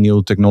with that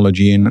new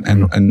technology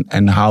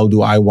and how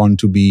do I want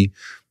to be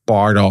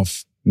part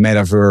of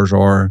metaverse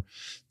or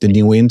the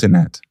new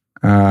internet?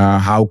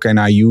 How can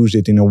I use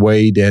it in a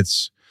way that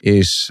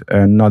is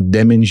not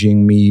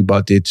damaging me,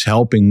 but it's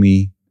helping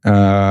me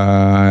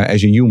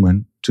as a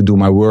human to do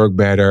my work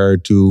better,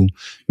 to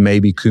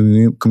maybe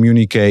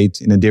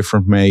communicate in a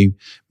different way,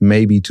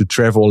 maybe to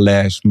travel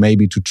less,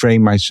 maybe to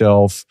train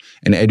myself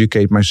and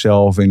educate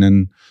myself in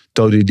a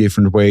totally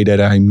different way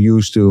that I'm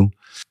used to.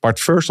 But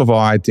first of all,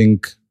 I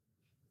think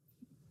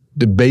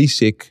the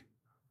basic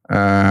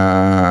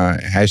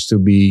has to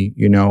be,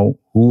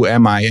 who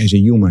am I as a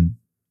human?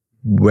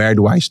 Where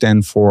do I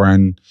stand for?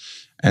 And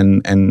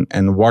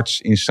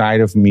what's inside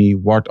of me?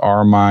 What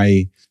are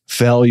my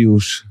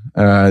values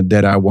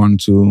that I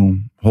want to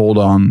hold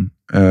on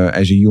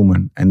as a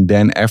human? And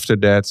then after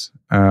that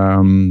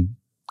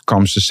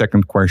comes the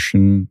second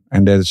question,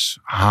 and that's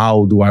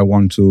how do I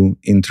want to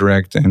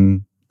interact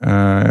and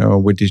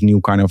with this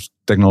new kind of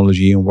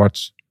technology, and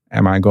what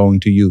am I going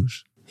to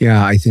use?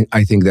 Yeah, I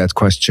think that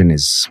question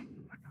is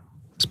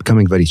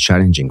becoming very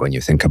challenging when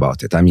you think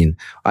about it. I mean,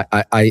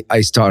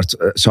 I thought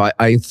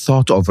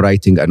of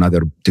writing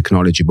another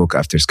technology book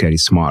after Scary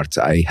Smart.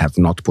 I have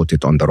not put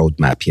it on the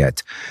roadmap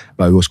yet,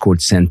 but it was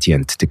called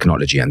Sentient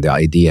Technology, and the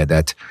idea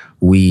that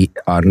we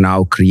are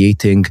now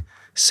creating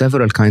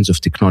several kinds of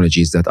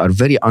technologies that are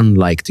very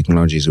unlike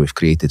technologies we've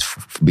created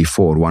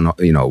before.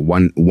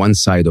 One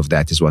side of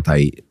that is what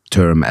I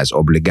term as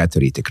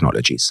obligatory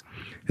technologies.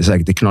 It's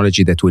like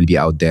technology that will be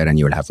out there and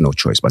you'll have no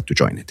choice but to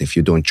join it. If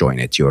you don't join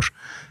it, you're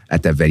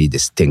at a very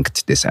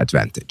distinct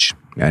disadvantage.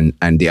 And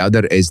the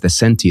other is the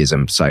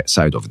sentiism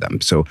side of them.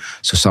 So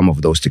some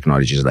of those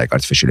technologies like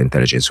artificial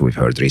intelligence, we've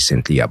heard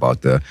recently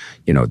about the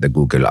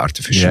Google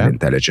artificial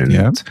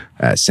intelligent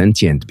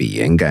sentient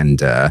being.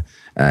 And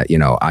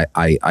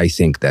I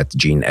think that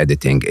gene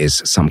editing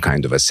is some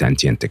kind of a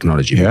sentient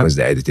technology because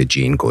the edited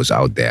gene goes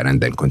out there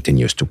and then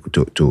continues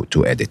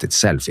to edit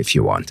itself, if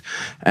you want.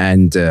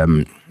 And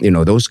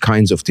those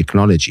kinds of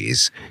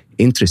technologies,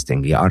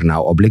 interestingly, are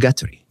now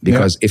obligatory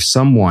because if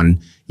someone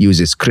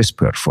uses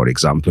CRISPR, for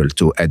example,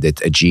 to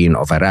edit a gene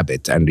of a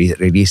rabbit and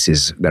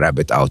releases the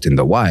rabbit out in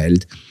the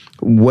wild,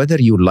 whether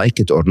you like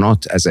it or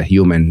not as a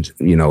human,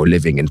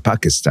 living in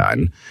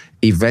Pakistan,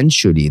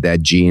 eventually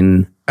that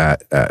gene,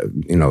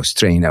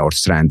 strain or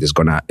strand is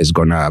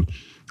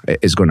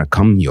gonna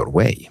come your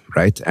way,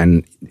 right?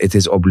 And it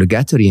is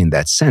obligatory in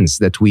that sense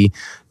that we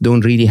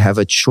don't really have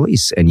a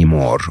choice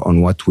anymore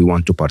on what we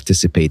want to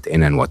participate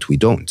in and what we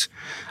don't.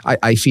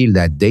 I feel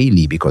that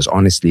daily because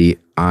honestly,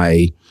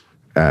 I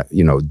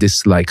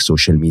dislike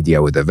social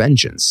media with a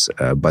vengeance,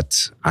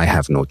 but I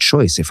have no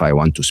choice if I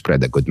want to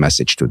spread a good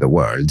message to the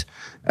world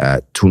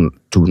to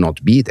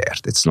not be there.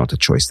 It's not a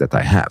choice that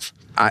I have.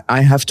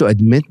 I have to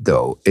admit,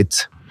 though,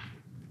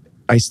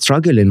 I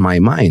struggle in my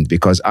mind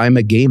because I'm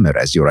a gamer,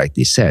 as you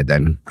rightly said,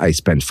 and I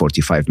spend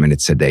 45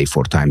 minutes a day,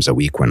 4 times a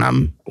week when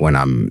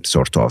I'm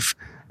sort of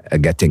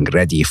getting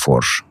ready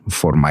for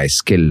my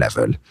skill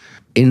level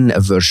in a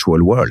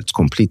virtual world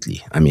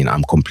completely. I mean,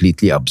 I'm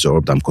completely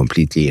absorbed. I'm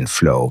completely in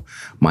flow.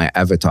 My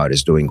avatar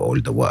is doing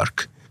all the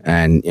work,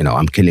 and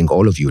I'm killing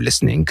all of you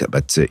listening.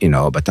 But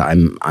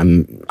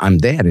I'm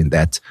there in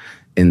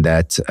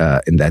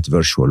that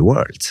virtual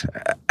world,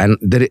 and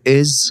there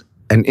is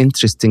an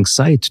interesting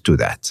side to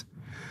that.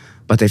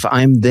 But if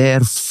I'm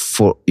there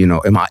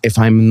if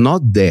I'm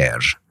not there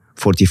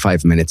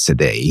 45 minutes a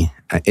day,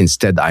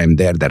 instead I'm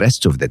there the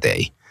rest of the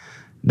day,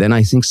 then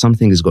I think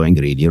something is going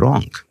really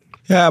wrong.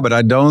 Yeah, but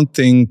I don't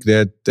think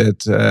that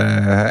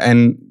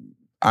and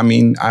I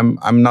mean,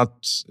 I'm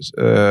not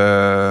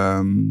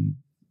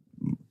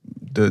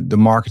the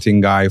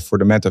marketing guy for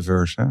the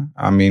metaverse. Huh?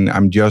 I mean,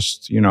 I'm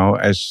just,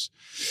 as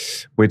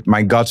with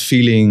my gut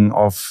feeling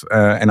of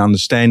an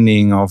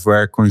understanding of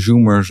where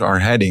consumers are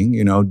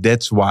heading,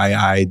 that's why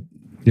I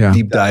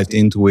deep dived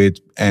into it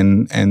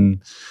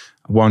and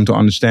want to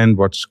understand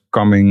what's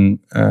coming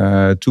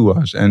to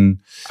us.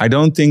 And I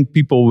don't think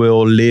people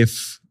will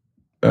live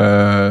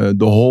the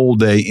whole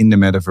day in the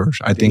metaverse.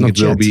 I think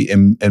it will be,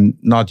 and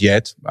not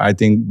yet. I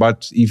think,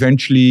 but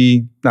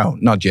eventually, no,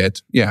 not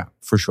yet. Yeah,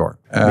 for sure.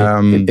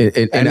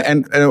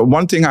 And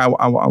one thing,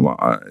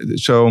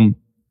 so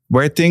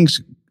where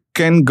things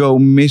can go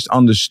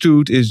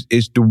misunderstood is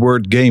the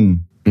word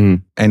game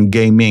and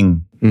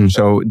gaming.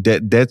 So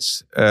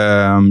that's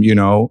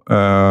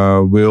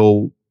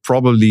will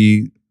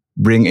probably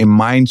bring in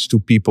minds to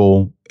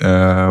people.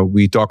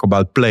 We talk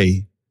about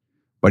play,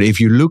 but if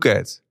you look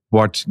at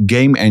what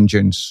game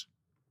engines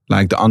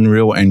like the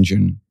Unreal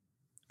Engine,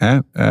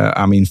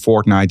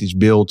 Fortnite is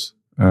built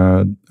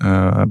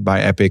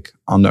by Epic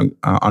on the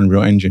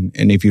Unreal Engine,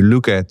 and if you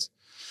look at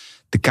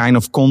the kind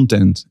of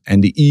content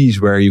and the ease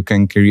where you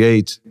can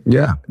create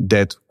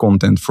that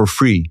content for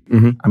free.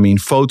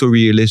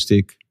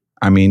 Photorealistic.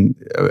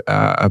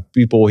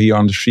 People here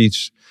on the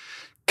streets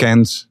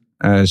can't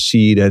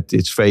see that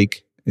it's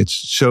fake. It's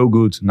so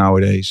good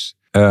nowadays.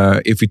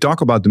 If we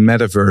talk about the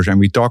metaverse and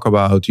we talk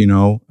about,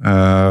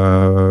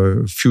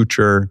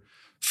 future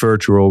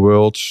virtual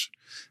worlds,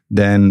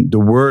 then the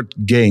word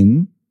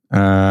game,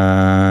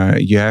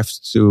 you have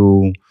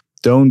to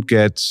don't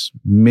get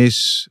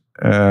misled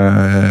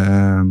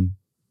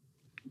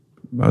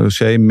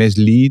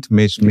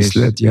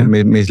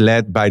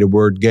by the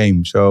word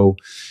game. So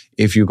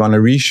if you're going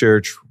to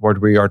research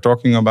what we are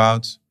talking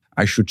about,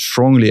 I should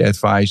strongly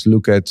advise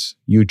look at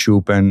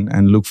YouTube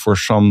and look for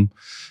some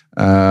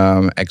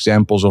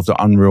examples of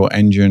the Unreal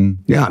Engine.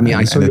 Yeah,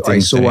 I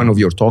saw one of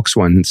your talks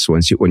when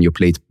you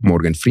played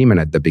Morgan Freeman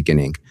at the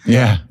beginning.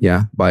 Yeah,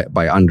 by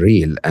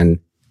Unreal, and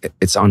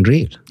it's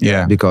unreal.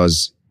 Yeah,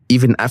 because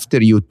even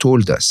after you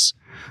told us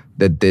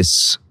that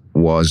this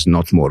was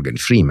not Morgan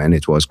Freeman,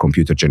 it was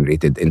computer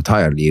generated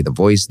entirely. The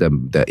voice,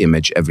 the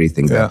image,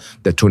 everything,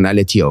 the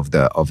tonality of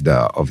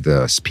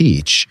the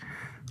speech.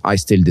 I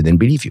still didn't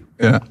believe you.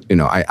 Yeah,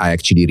 I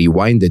actually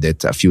rewinded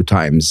it a few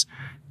times,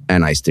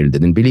 and I still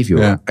didn't believe you.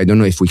 Yeah. I don't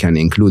know if we can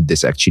include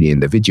this actually in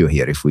the video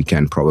here. If we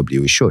can, probably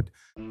we should.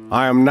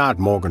 I am not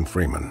Morgan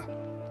Freeman,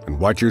 and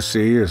what you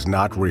see is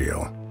not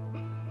real.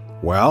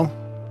 Well,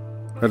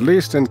 at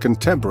least in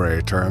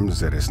contemporary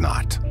terms, it is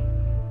not.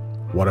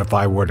 What if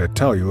I were to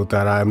tell you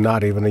that I am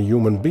not even a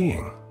human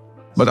being?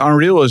 But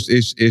Unreal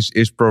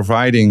is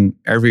providing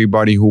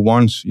everybody who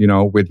wants,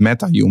 with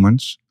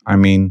meta-humans,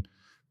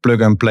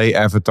 plug and play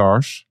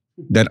avatars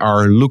that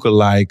are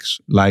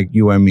lookalikes like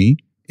you and me.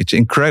 It's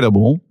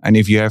incredible. And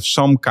if you have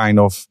some kind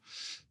of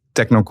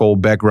technical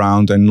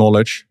background and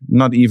knowledge,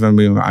 not even,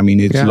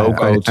 it's low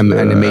code.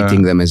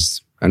 Animating them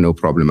is no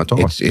problem at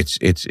all.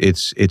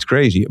 It's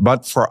crazy.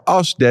 But for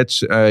us,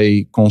 that's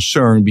a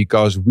concern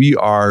because we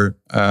are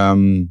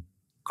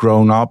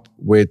grown up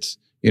with,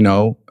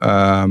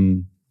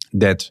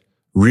 that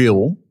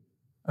real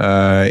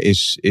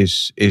is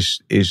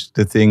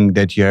the thing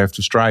that you have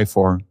to strive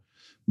for.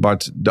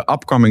 But the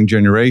upcoming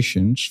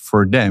generations,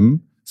 for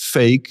them,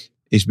 fake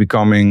is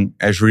becoming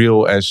as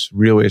real is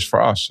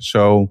for us.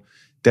 So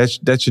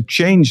that's a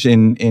change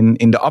in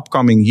the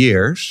upcoming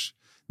years.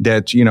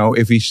 That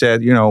if we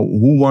said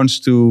who wants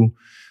to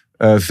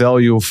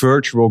value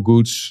virtual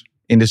goods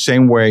in the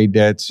same way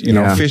that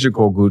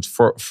physical goods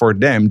for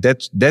them,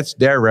 that's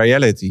their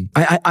reality.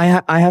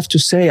 I have to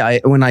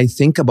say, when I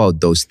think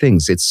about those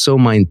things, it's so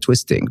mind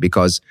twisting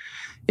because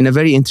in a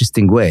very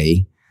interesting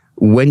way,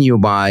 when you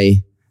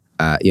buy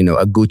a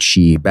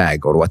Gucci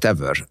bag or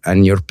whatever,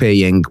 and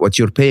what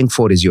you're paying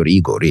for is your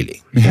ego, really,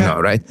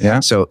 right? Yeah.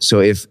 So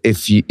if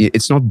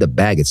it's not the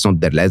bag, it's not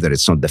the leather,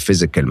 it's not the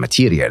physical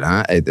material,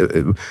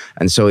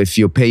 and so if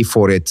you pay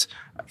for it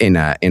in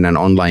an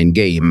online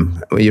game,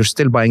 you're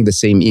still buying the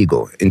same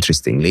ego,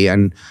 interestingly,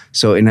 and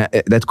so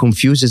that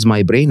confuses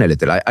my brain a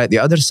little. The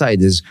other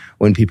side is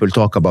when people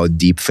talk about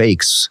deep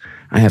fakes.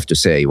 I have to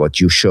say, what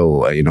you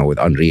show, with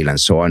Unreal and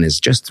so on, is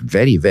just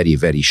very, very,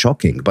 very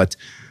shocking, but.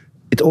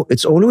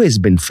 It's always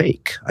been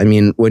fake.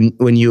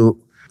 When you,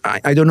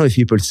 I don't know if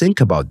people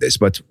think about this,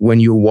 but when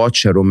you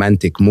watch a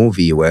romantic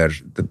movie where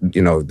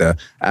the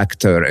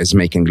actor is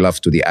making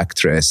love to the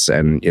actress,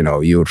 and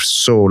you're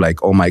so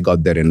like, oh my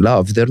God, they're in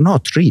love. They're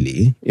not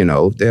really.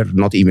 They're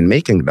not even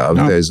making love.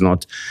 No. There's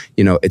not.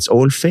 It's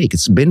all fake.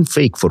 It's been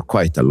fake for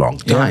quite a long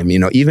time.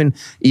 Yeah.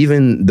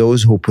 Even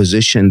those who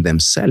position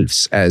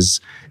themselves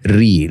as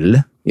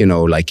real,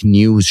 like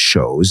news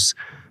shows.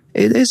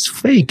 It is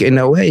fake in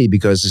a way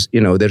because,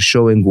 they're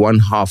showing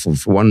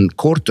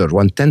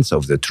 1/10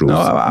 of the truth.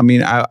 No,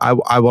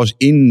 I was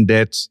in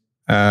that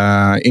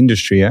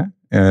industry,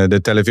 the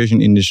television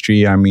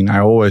industry. I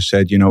always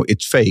said,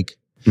 it's fake.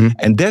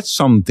 And that's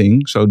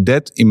something, so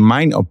that, in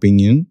my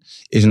opinion,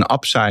 is an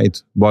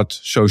upside what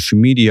social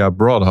media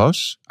brought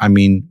us.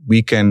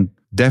 We can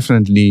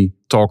definitely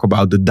talk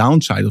about the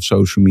downside of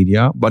social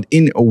media, but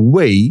in a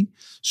way,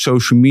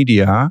 social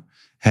media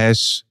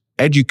has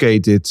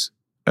educated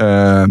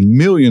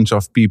millions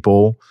of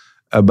people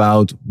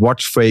about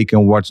what's fake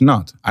and what's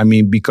not.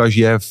 Because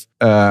you have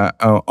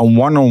a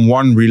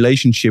one-on-one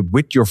relationship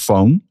with your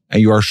phone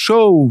and you are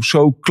so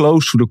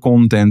close to the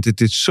content,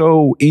 it is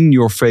so in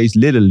your face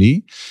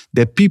literally,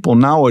 that people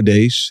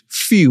nowadays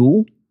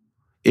feel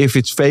if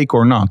it's fake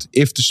or not,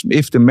 if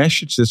the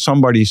message that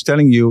somebody is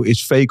telling you is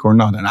fake or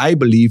not. And I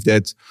believe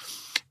that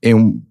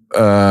in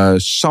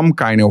some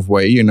kind of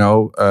way,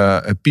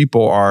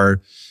 people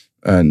are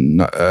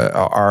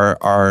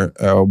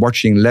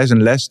watching less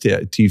and less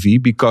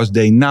TV because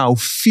they now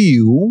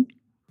feel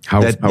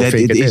how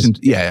fake it isn't.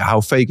 Yeah,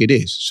 how fake it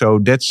is. So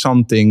that's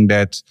something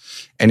that,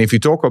 and if you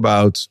talk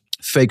about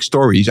fake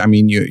stories, I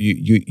mean,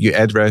 you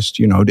addressed,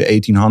 the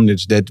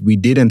 1800s that we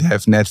didn't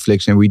have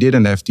Netflix and we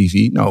didn't have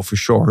TV. No, for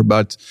sure.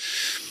 But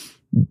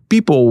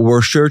people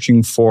were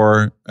searching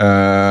for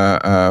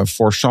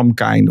some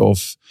kind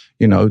of,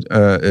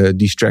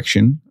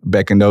 distraction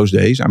back in those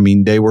days. I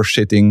mean, they were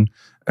sitting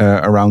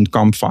around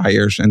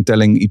campfires and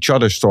telling each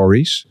other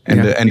stories.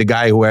 And the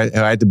guy who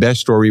had the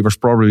best story was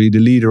probably the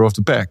leader of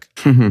the pack.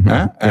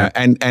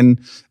 And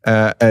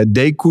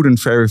they couldn't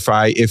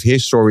verify if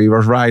his story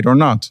was right or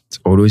not. It's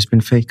always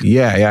been fake.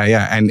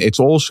 Yeah. And it's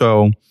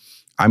also,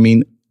 I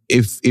mean,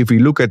 if we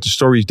look at the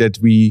stories that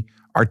we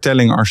are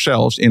telling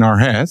ourselves in our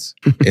head,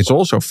 it's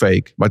also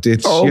fake. But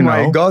it's,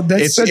 my God,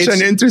 that's such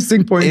an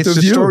interesting point of view.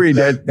 It's a story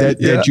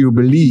that you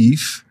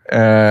believe,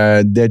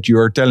 that you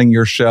are telling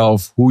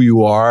yourself who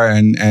you are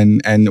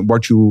and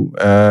what you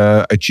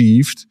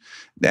achieved.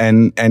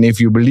 And if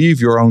you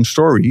believe your own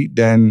story,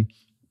 then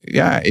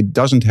it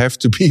doesn't have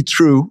to be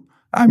true.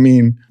 I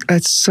mean,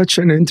 that's such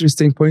an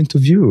interesting point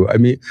of view. I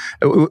mean,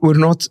 we're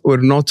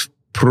not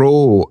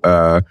pro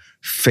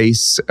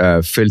face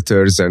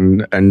filters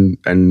and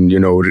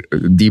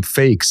deep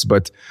fakes,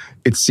 but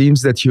it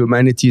seems that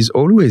humanity has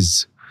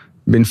always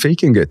been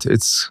faking it.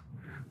 It's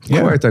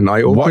quite an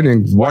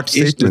eye-opening what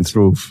is the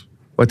truth?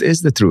 What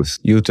is the truth?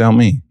 You tell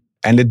me.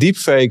 And the deep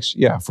fakes,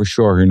 for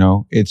sure,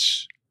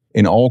 it's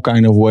in all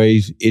kind of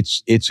ways,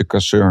 it's a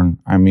concern.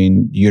 I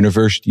mean, the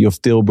University of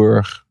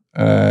Tilburg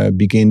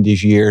begin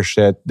this year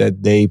said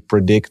that they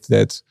predict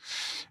that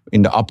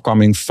in the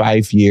upcoming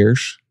 5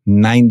 years,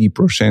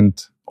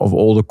 90% of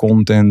all the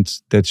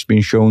content that's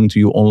been shown to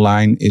you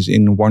online is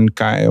in one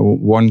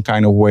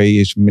kind of way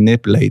is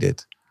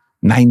manipulated.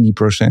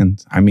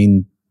 90%. I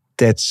mean,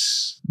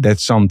 that's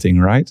something,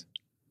 right?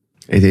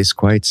 It is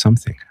quite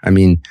something. I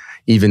mean,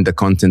 even the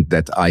content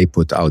that I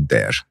put out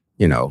there,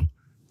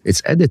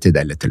 it's edited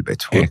a little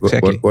bit.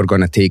 Exactly. We're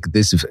going to take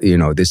this,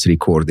 this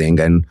recording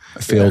and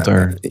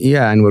filter.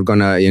 And we're going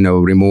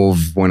to,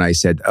 remove when I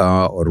said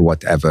or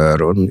whatever,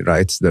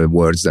 right? The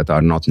words that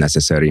are not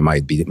necessary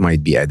might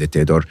be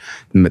edited, or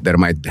there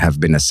might have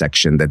been a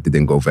section that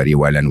didn't go very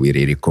well and we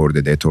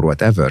re-recorded it or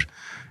whatever.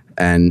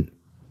 And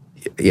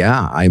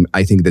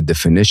I think the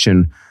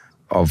definition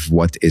of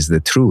what is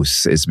the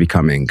truth is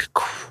becoming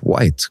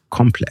quite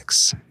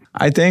complex.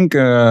 I think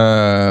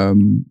I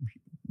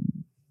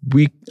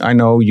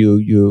know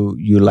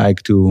you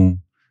like to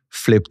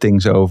flip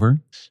things over.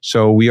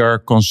 So we are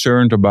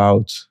concerned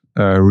about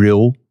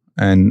real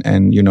and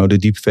the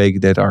deep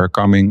fake that are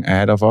coming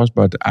ahead of us.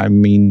 But I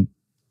mean,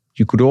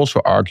 you could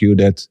also argue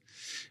that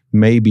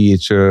maybe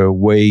it's a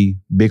way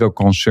bigger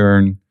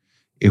concern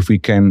if we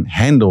can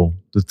handle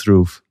the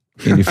truth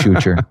in the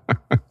future.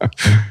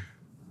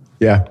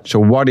 Yeah. So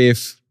what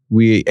if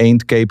we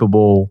ain't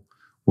capable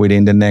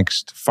within the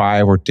next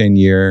 5 or 10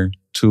 years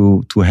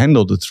to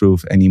handle the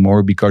truth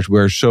anymore, because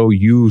we're so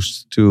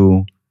used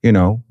to,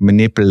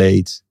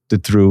 manipulate the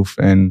truth,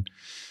 and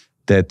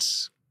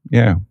that's,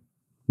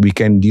 we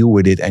can't deal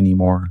with it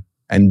anymore.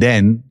 And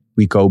then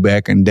we go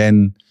back, and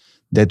then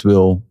that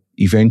will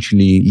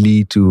eventually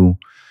lead to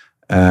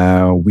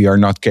we are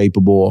not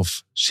capable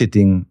of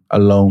sitting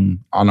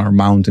alone on our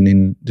mountain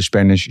in the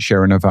Spanish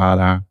Sierra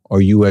Nevada,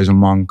 or you as a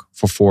monk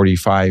for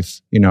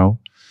 45,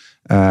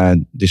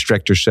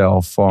 distract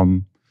yourself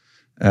from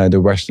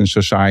the Western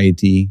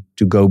society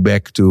to go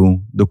back to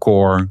the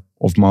core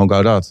of Mo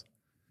Gaudat.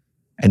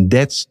 And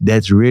that's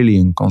really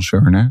a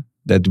concern,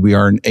 that we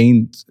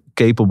ain't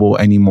capable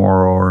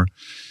anymore, or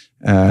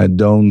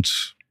don't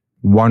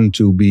want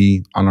to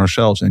be on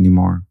ourselves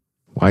anymore.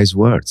 Wise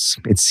words.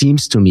 It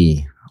seems to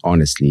me,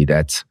 honestly,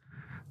 that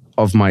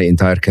of my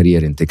entire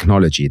career in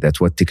technology, that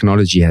what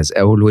technology has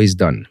always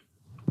done,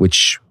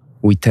 which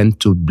we tend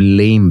to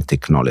blame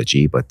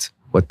technology, but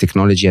what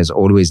technology has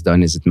always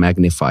done is it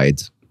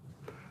magnified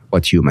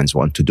what humans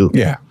want to do.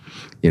 Yeah.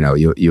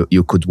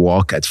 You could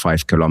walk at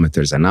 5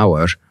 kilometers an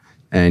hour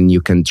and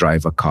you can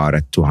drive a car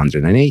at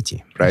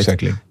 280, right?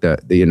 Exactly.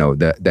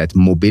 That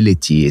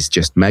mobility is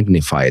just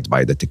magnified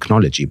by the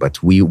technology,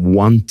 but we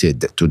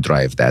wanted to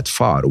drive that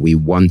far. We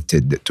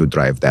wanted to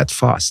drive that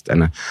fast.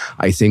 And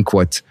I think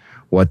what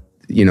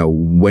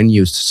when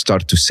you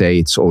start to say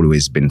it's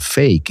always been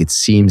fake, it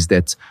seems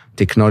that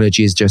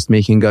technology is just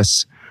making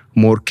us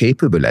more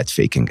capable at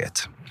faking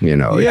it.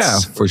 Yeah,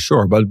 for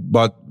sure. But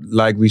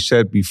like we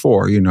said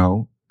before,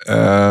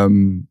 I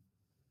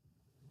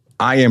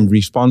am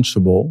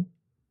responsible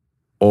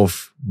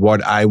of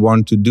what I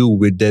want to do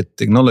with that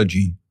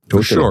technology.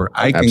 Totally. For sure.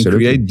 I can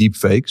Absolutely. create deep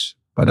fakes,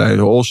 but I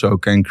also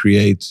can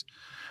create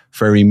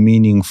very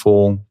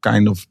meaningful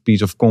kind of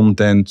piece of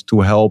content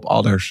to help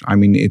others. I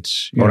mean,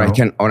 it's I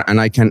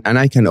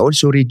can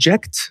also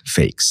reject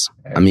fakes.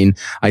 I mean,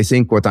 I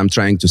think what I'm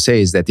trying to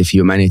say is that if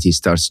humanity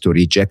starts to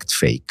reject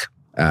fake,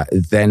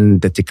 then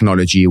the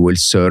technology will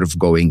serve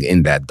going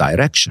in that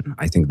direction.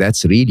 I think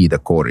that's really the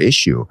core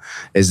issue,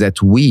 is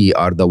that we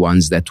are the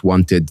ones that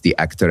wanted the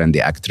actor and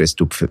the actress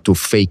to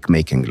fake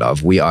making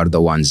love. We are the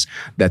ones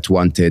that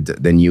wanted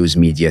the news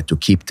media to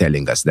keep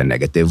telling us the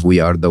negative. We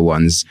are the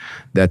ones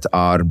that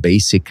are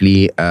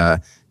basically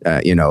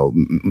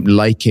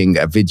liking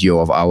a video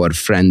of our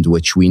friend,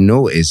 which we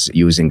know is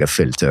using a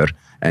filter,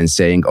 and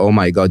saying, "Oh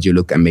my God, you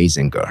look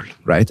amazing, girl,"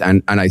 right?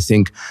 And I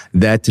think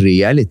that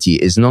reality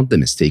is not the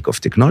mistake of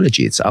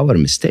technology; it's our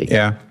mistake.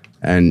 Yeah.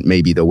 And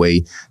maybe the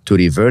way to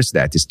reverse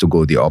that is to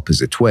go the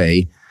opposite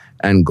way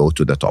and go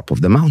to the top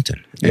of the mountain.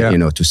 Yeah.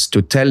 And,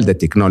 to tell the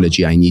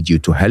technology, "I need you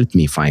to help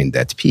me find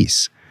that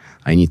peace.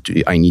 I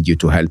need you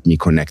to help me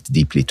connect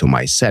deeply to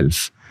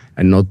myself,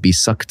 and not be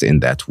sucked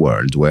in that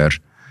world where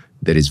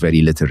there is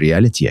very little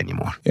reality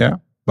anymore." Yeah,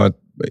 but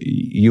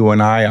you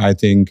and I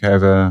think,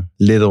 have a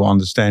little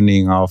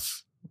understanding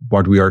of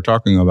what we are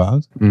talking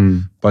about.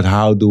 But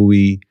how do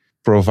we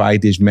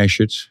provide this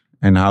message,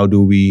 and how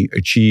do we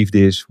achieve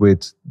this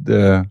with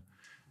the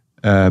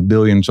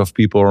billions of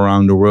people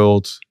around the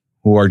world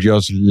who are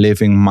just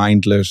living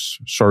mindless,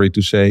 sorry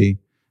to say,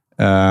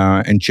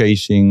 and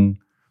chasing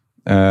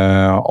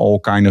all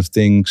kind of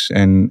things,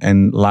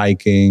 and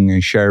liking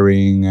and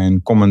sharing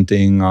and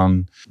commenting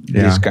on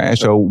this guy.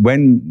 So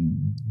when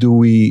do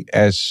we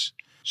as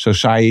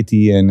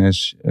society and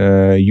as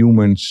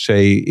humans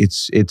say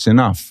it's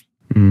enough?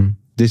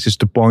 This is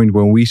the point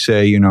when we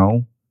say,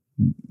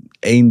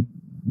 ain't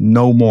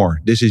no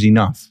more. This is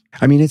enough.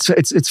 I mean,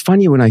 it's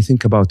funny when I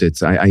think about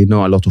it. I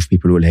know a lot of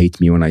people will hate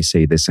me when I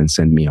say this and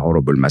send me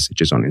horrible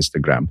messages on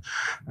Instagram.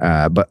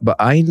 But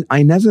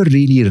I never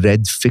really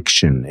read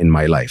fiction in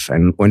my life.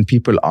 And when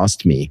people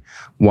asked me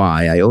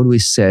why, I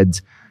always said,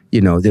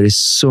 there is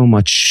so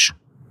much,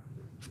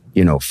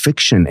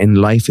 fiction in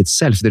life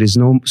itself. There is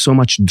so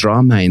much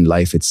drama in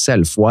life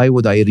itself. Why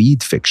would I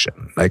read fiction?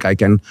 Like, I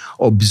can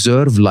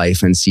observe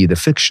life and see the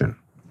fiction.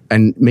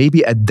 And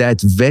maybe at that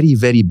very,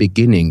 very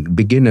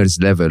beginner's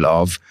level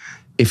of,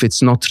 if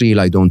it's not real,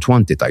 I don't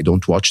want it. I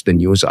don't watch the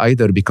news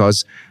either,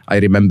 because I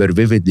remember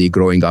vividly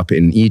growing up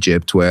in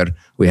Egypt, where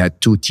we had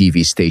 2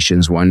 TV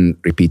stations, one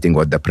repeating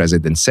what the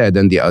president said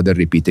and the other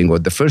repeating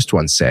what the first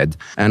one said.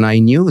 And I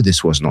knew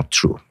this was not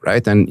true,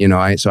 right? And,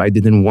 so I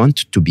didn't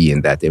want to be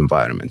in that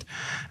environment.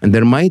 And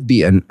there might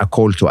be a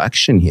call to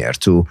action here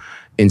to,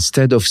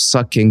 instead of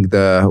sucking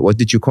what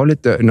did you call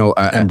it?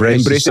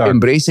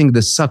 Embracing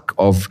the suck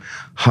of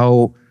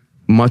how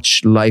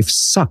much life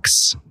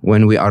sucks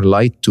when we are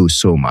lied to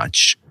so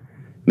much.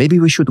 Maybe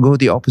we should go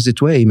the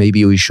opposite way.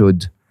 Maybe we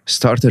should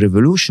start a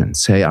revolution.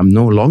 Say, I'm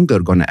no longer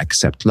going to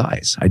accept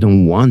lies. I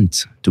don't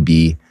want to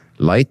be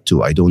lied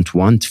to. I don't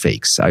want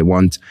fakes. I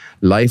want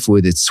life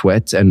with its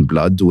sweat and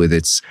blood, with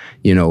its,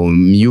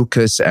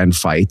 mucus and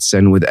fights,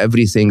 and with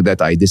everything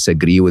that I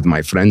disagree with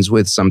my friends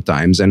with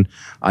sometimes. And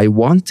I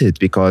want it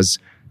because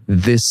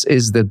this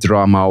is the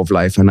drama of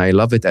life, and I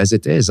love it as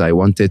it is. I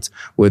want it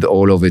with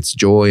all of its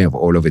joy, of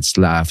all of its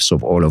laughs,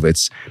 of all of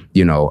its,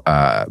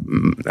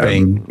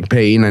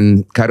 pain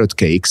and carrot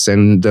cakes,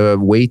 and the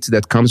weight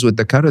that comes with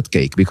the carrot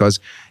cake.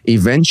 Because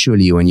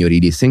eventually, when you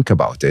really think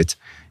about it,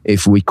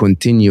 if we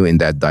continue in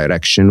that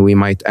direction, we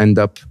might end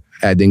up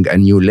adding a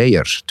new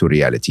layer to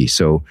reality.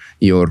 So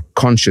your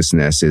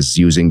consciousness is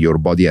using your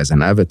body as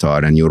an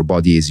avatar, and your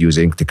body is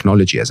using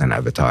technology as an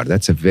avatar.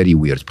 That's a very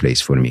weird place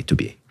for me to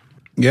be.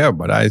 Yeah,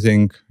 but I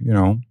think,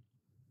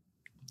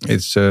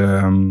 it's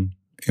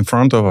in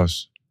front of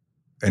us,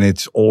 and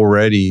it's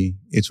already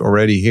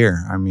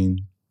here. I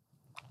mean,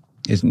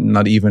 it's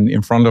not even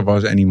in front of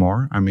us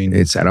anymore. I mean,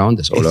 it's around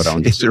us, all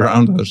around us. It's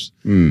around us,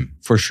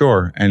 for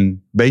sure. And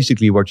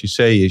basically what you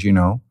say is,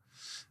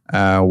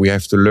 we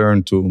have to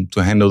learn to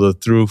handle the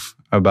truth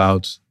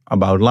about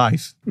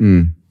life.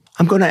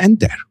 I'm going to end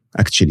there.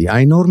 Actually,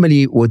 I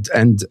normally would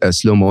end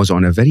Slow Mo's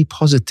on a very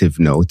positive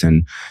note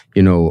and,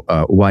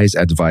 wise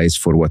advice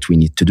for what we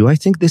need to do. I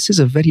think this is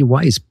a very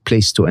wise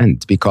place to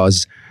end,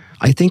 because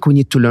I think we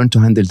need to learn to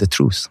handle the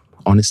truth,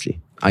 honestly.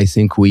 I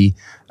think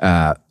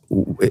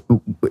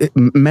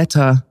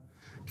Meta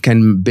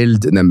can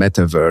build the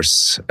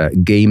metaverse.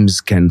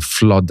 Games can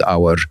flood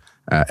our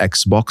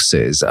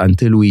Xboxes.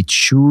 Until we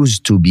choose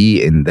to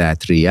be in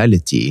that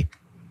reality,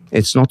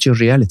 it's not your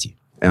reality.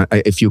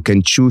 If you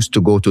can choose to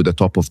go to the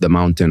top of the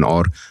mountain,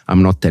 or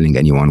I'm not telling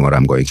anyone where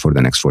I'm going for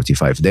the next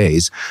 45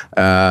 days,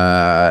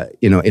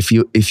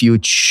 if you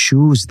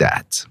choose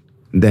that,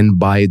 then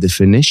by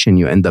definition,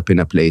 you end up in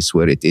a place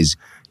where it is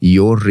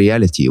your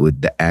reality,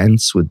 with the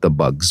ants, with the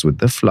bugs, with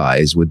the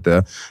flies, with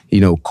the,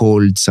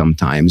 cold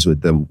sometimes,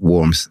 with the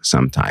warmth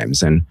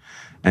sometimes. And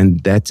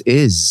that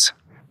is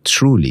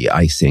truly,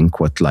 I think,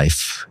 what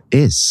life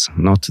is,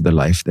 not the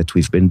life that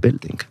we've been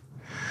building.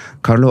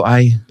 Carlo,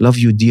 I love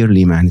you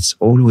dearly, man. It's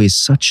always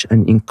such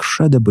an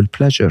incredible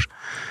pleasure.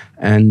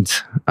 And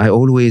I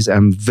always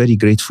am very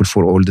grateful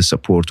for all the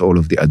support, all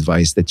of the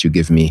advice that you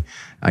give me.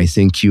 I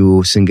think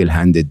you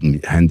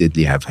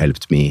single-handedly have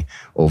helped me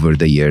over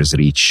the years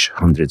reach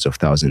hundreds of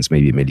thousands,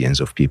 maybe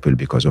millions of people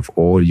because of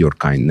all your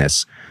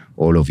kindness,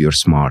 all of your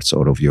smarts,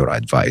 all of your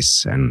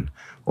advice, and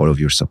all of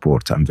your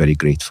support. I'm very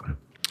grateful.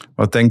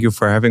 Well, thank you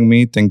for having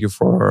me. Thank you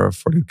for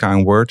the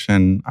kind words.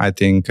 And I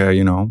think,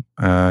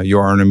 you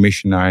are on a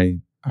mission I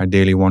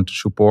daily want to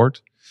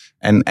support.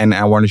 And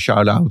I want to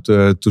shout out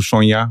to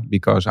Sonja,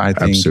 because I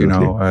think,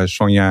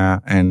 Sonja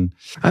and...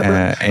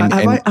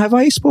 Have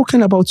I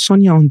spoken about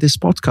Sonja on this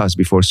podcast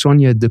before?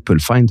 Sonja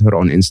Dippel, find her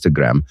on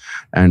Instagram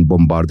and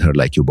bombard her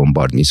like you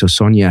bombard me. So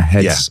Sonja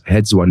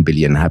heads 1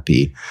 billion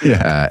happy.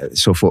 Yeah.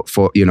 So for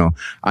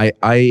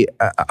I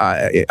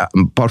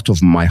part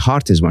of my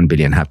heart is 1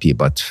 billion happy,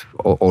 but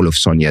all of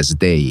Sonja's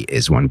day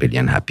is 1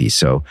 billion happy.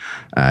 So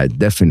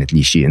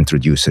definitely she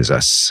introduces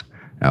us.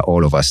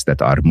 All of us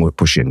that are more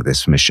pushing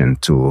this mission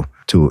to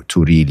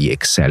really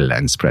excel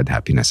and spread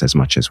happiness as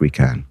much as we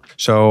can.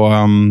 So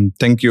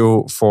thank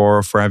you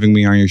for having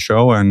me on your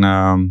show, and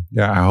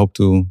I hope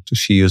to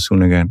see you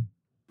soon again.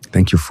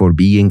 Thank you for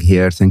being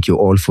here. Thank you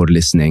all for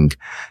listening.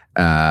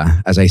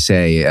 As I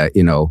say,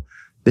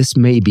 this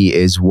maybe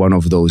is one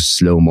of those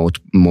slow-mo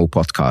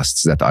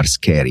podcasts that are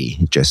scary,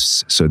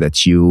 just so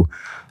that you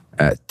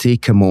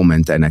take a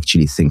moment and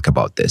actually think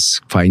about this.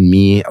 Find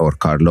me or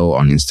Carlo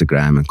on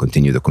Instagram and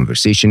continue the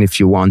conversation if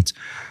you want.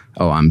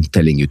 Oh, I'm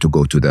telling you to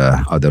go to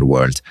the other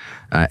world.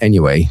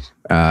 Anyway,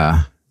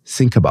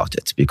 think about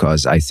it,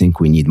 because I think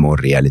we need more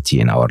reality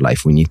in our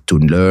life. We need to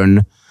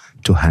learn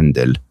to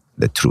handle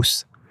the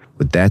truth.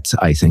 With that,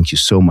 I thank you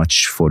so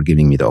much for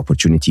giving me the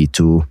opportunity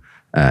to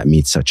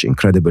meet such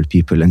incredible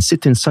people and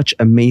sit in such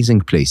amazing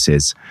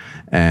places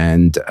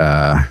and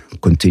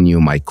continue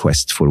my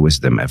quest for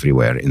wisdom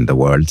everywhere in the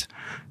world.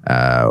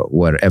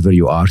 Wherever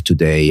you are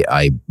today,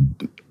 I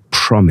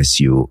promise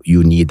you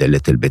need a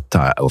little bit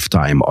of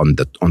time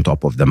on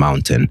top of the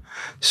mountain.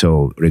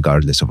 So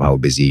regardless of how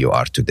busy you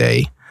are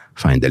today,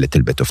 find a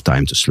little bit of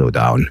time to slow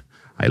down.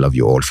 I love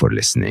you all for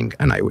listening,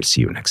 and I will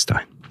see you next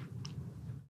time.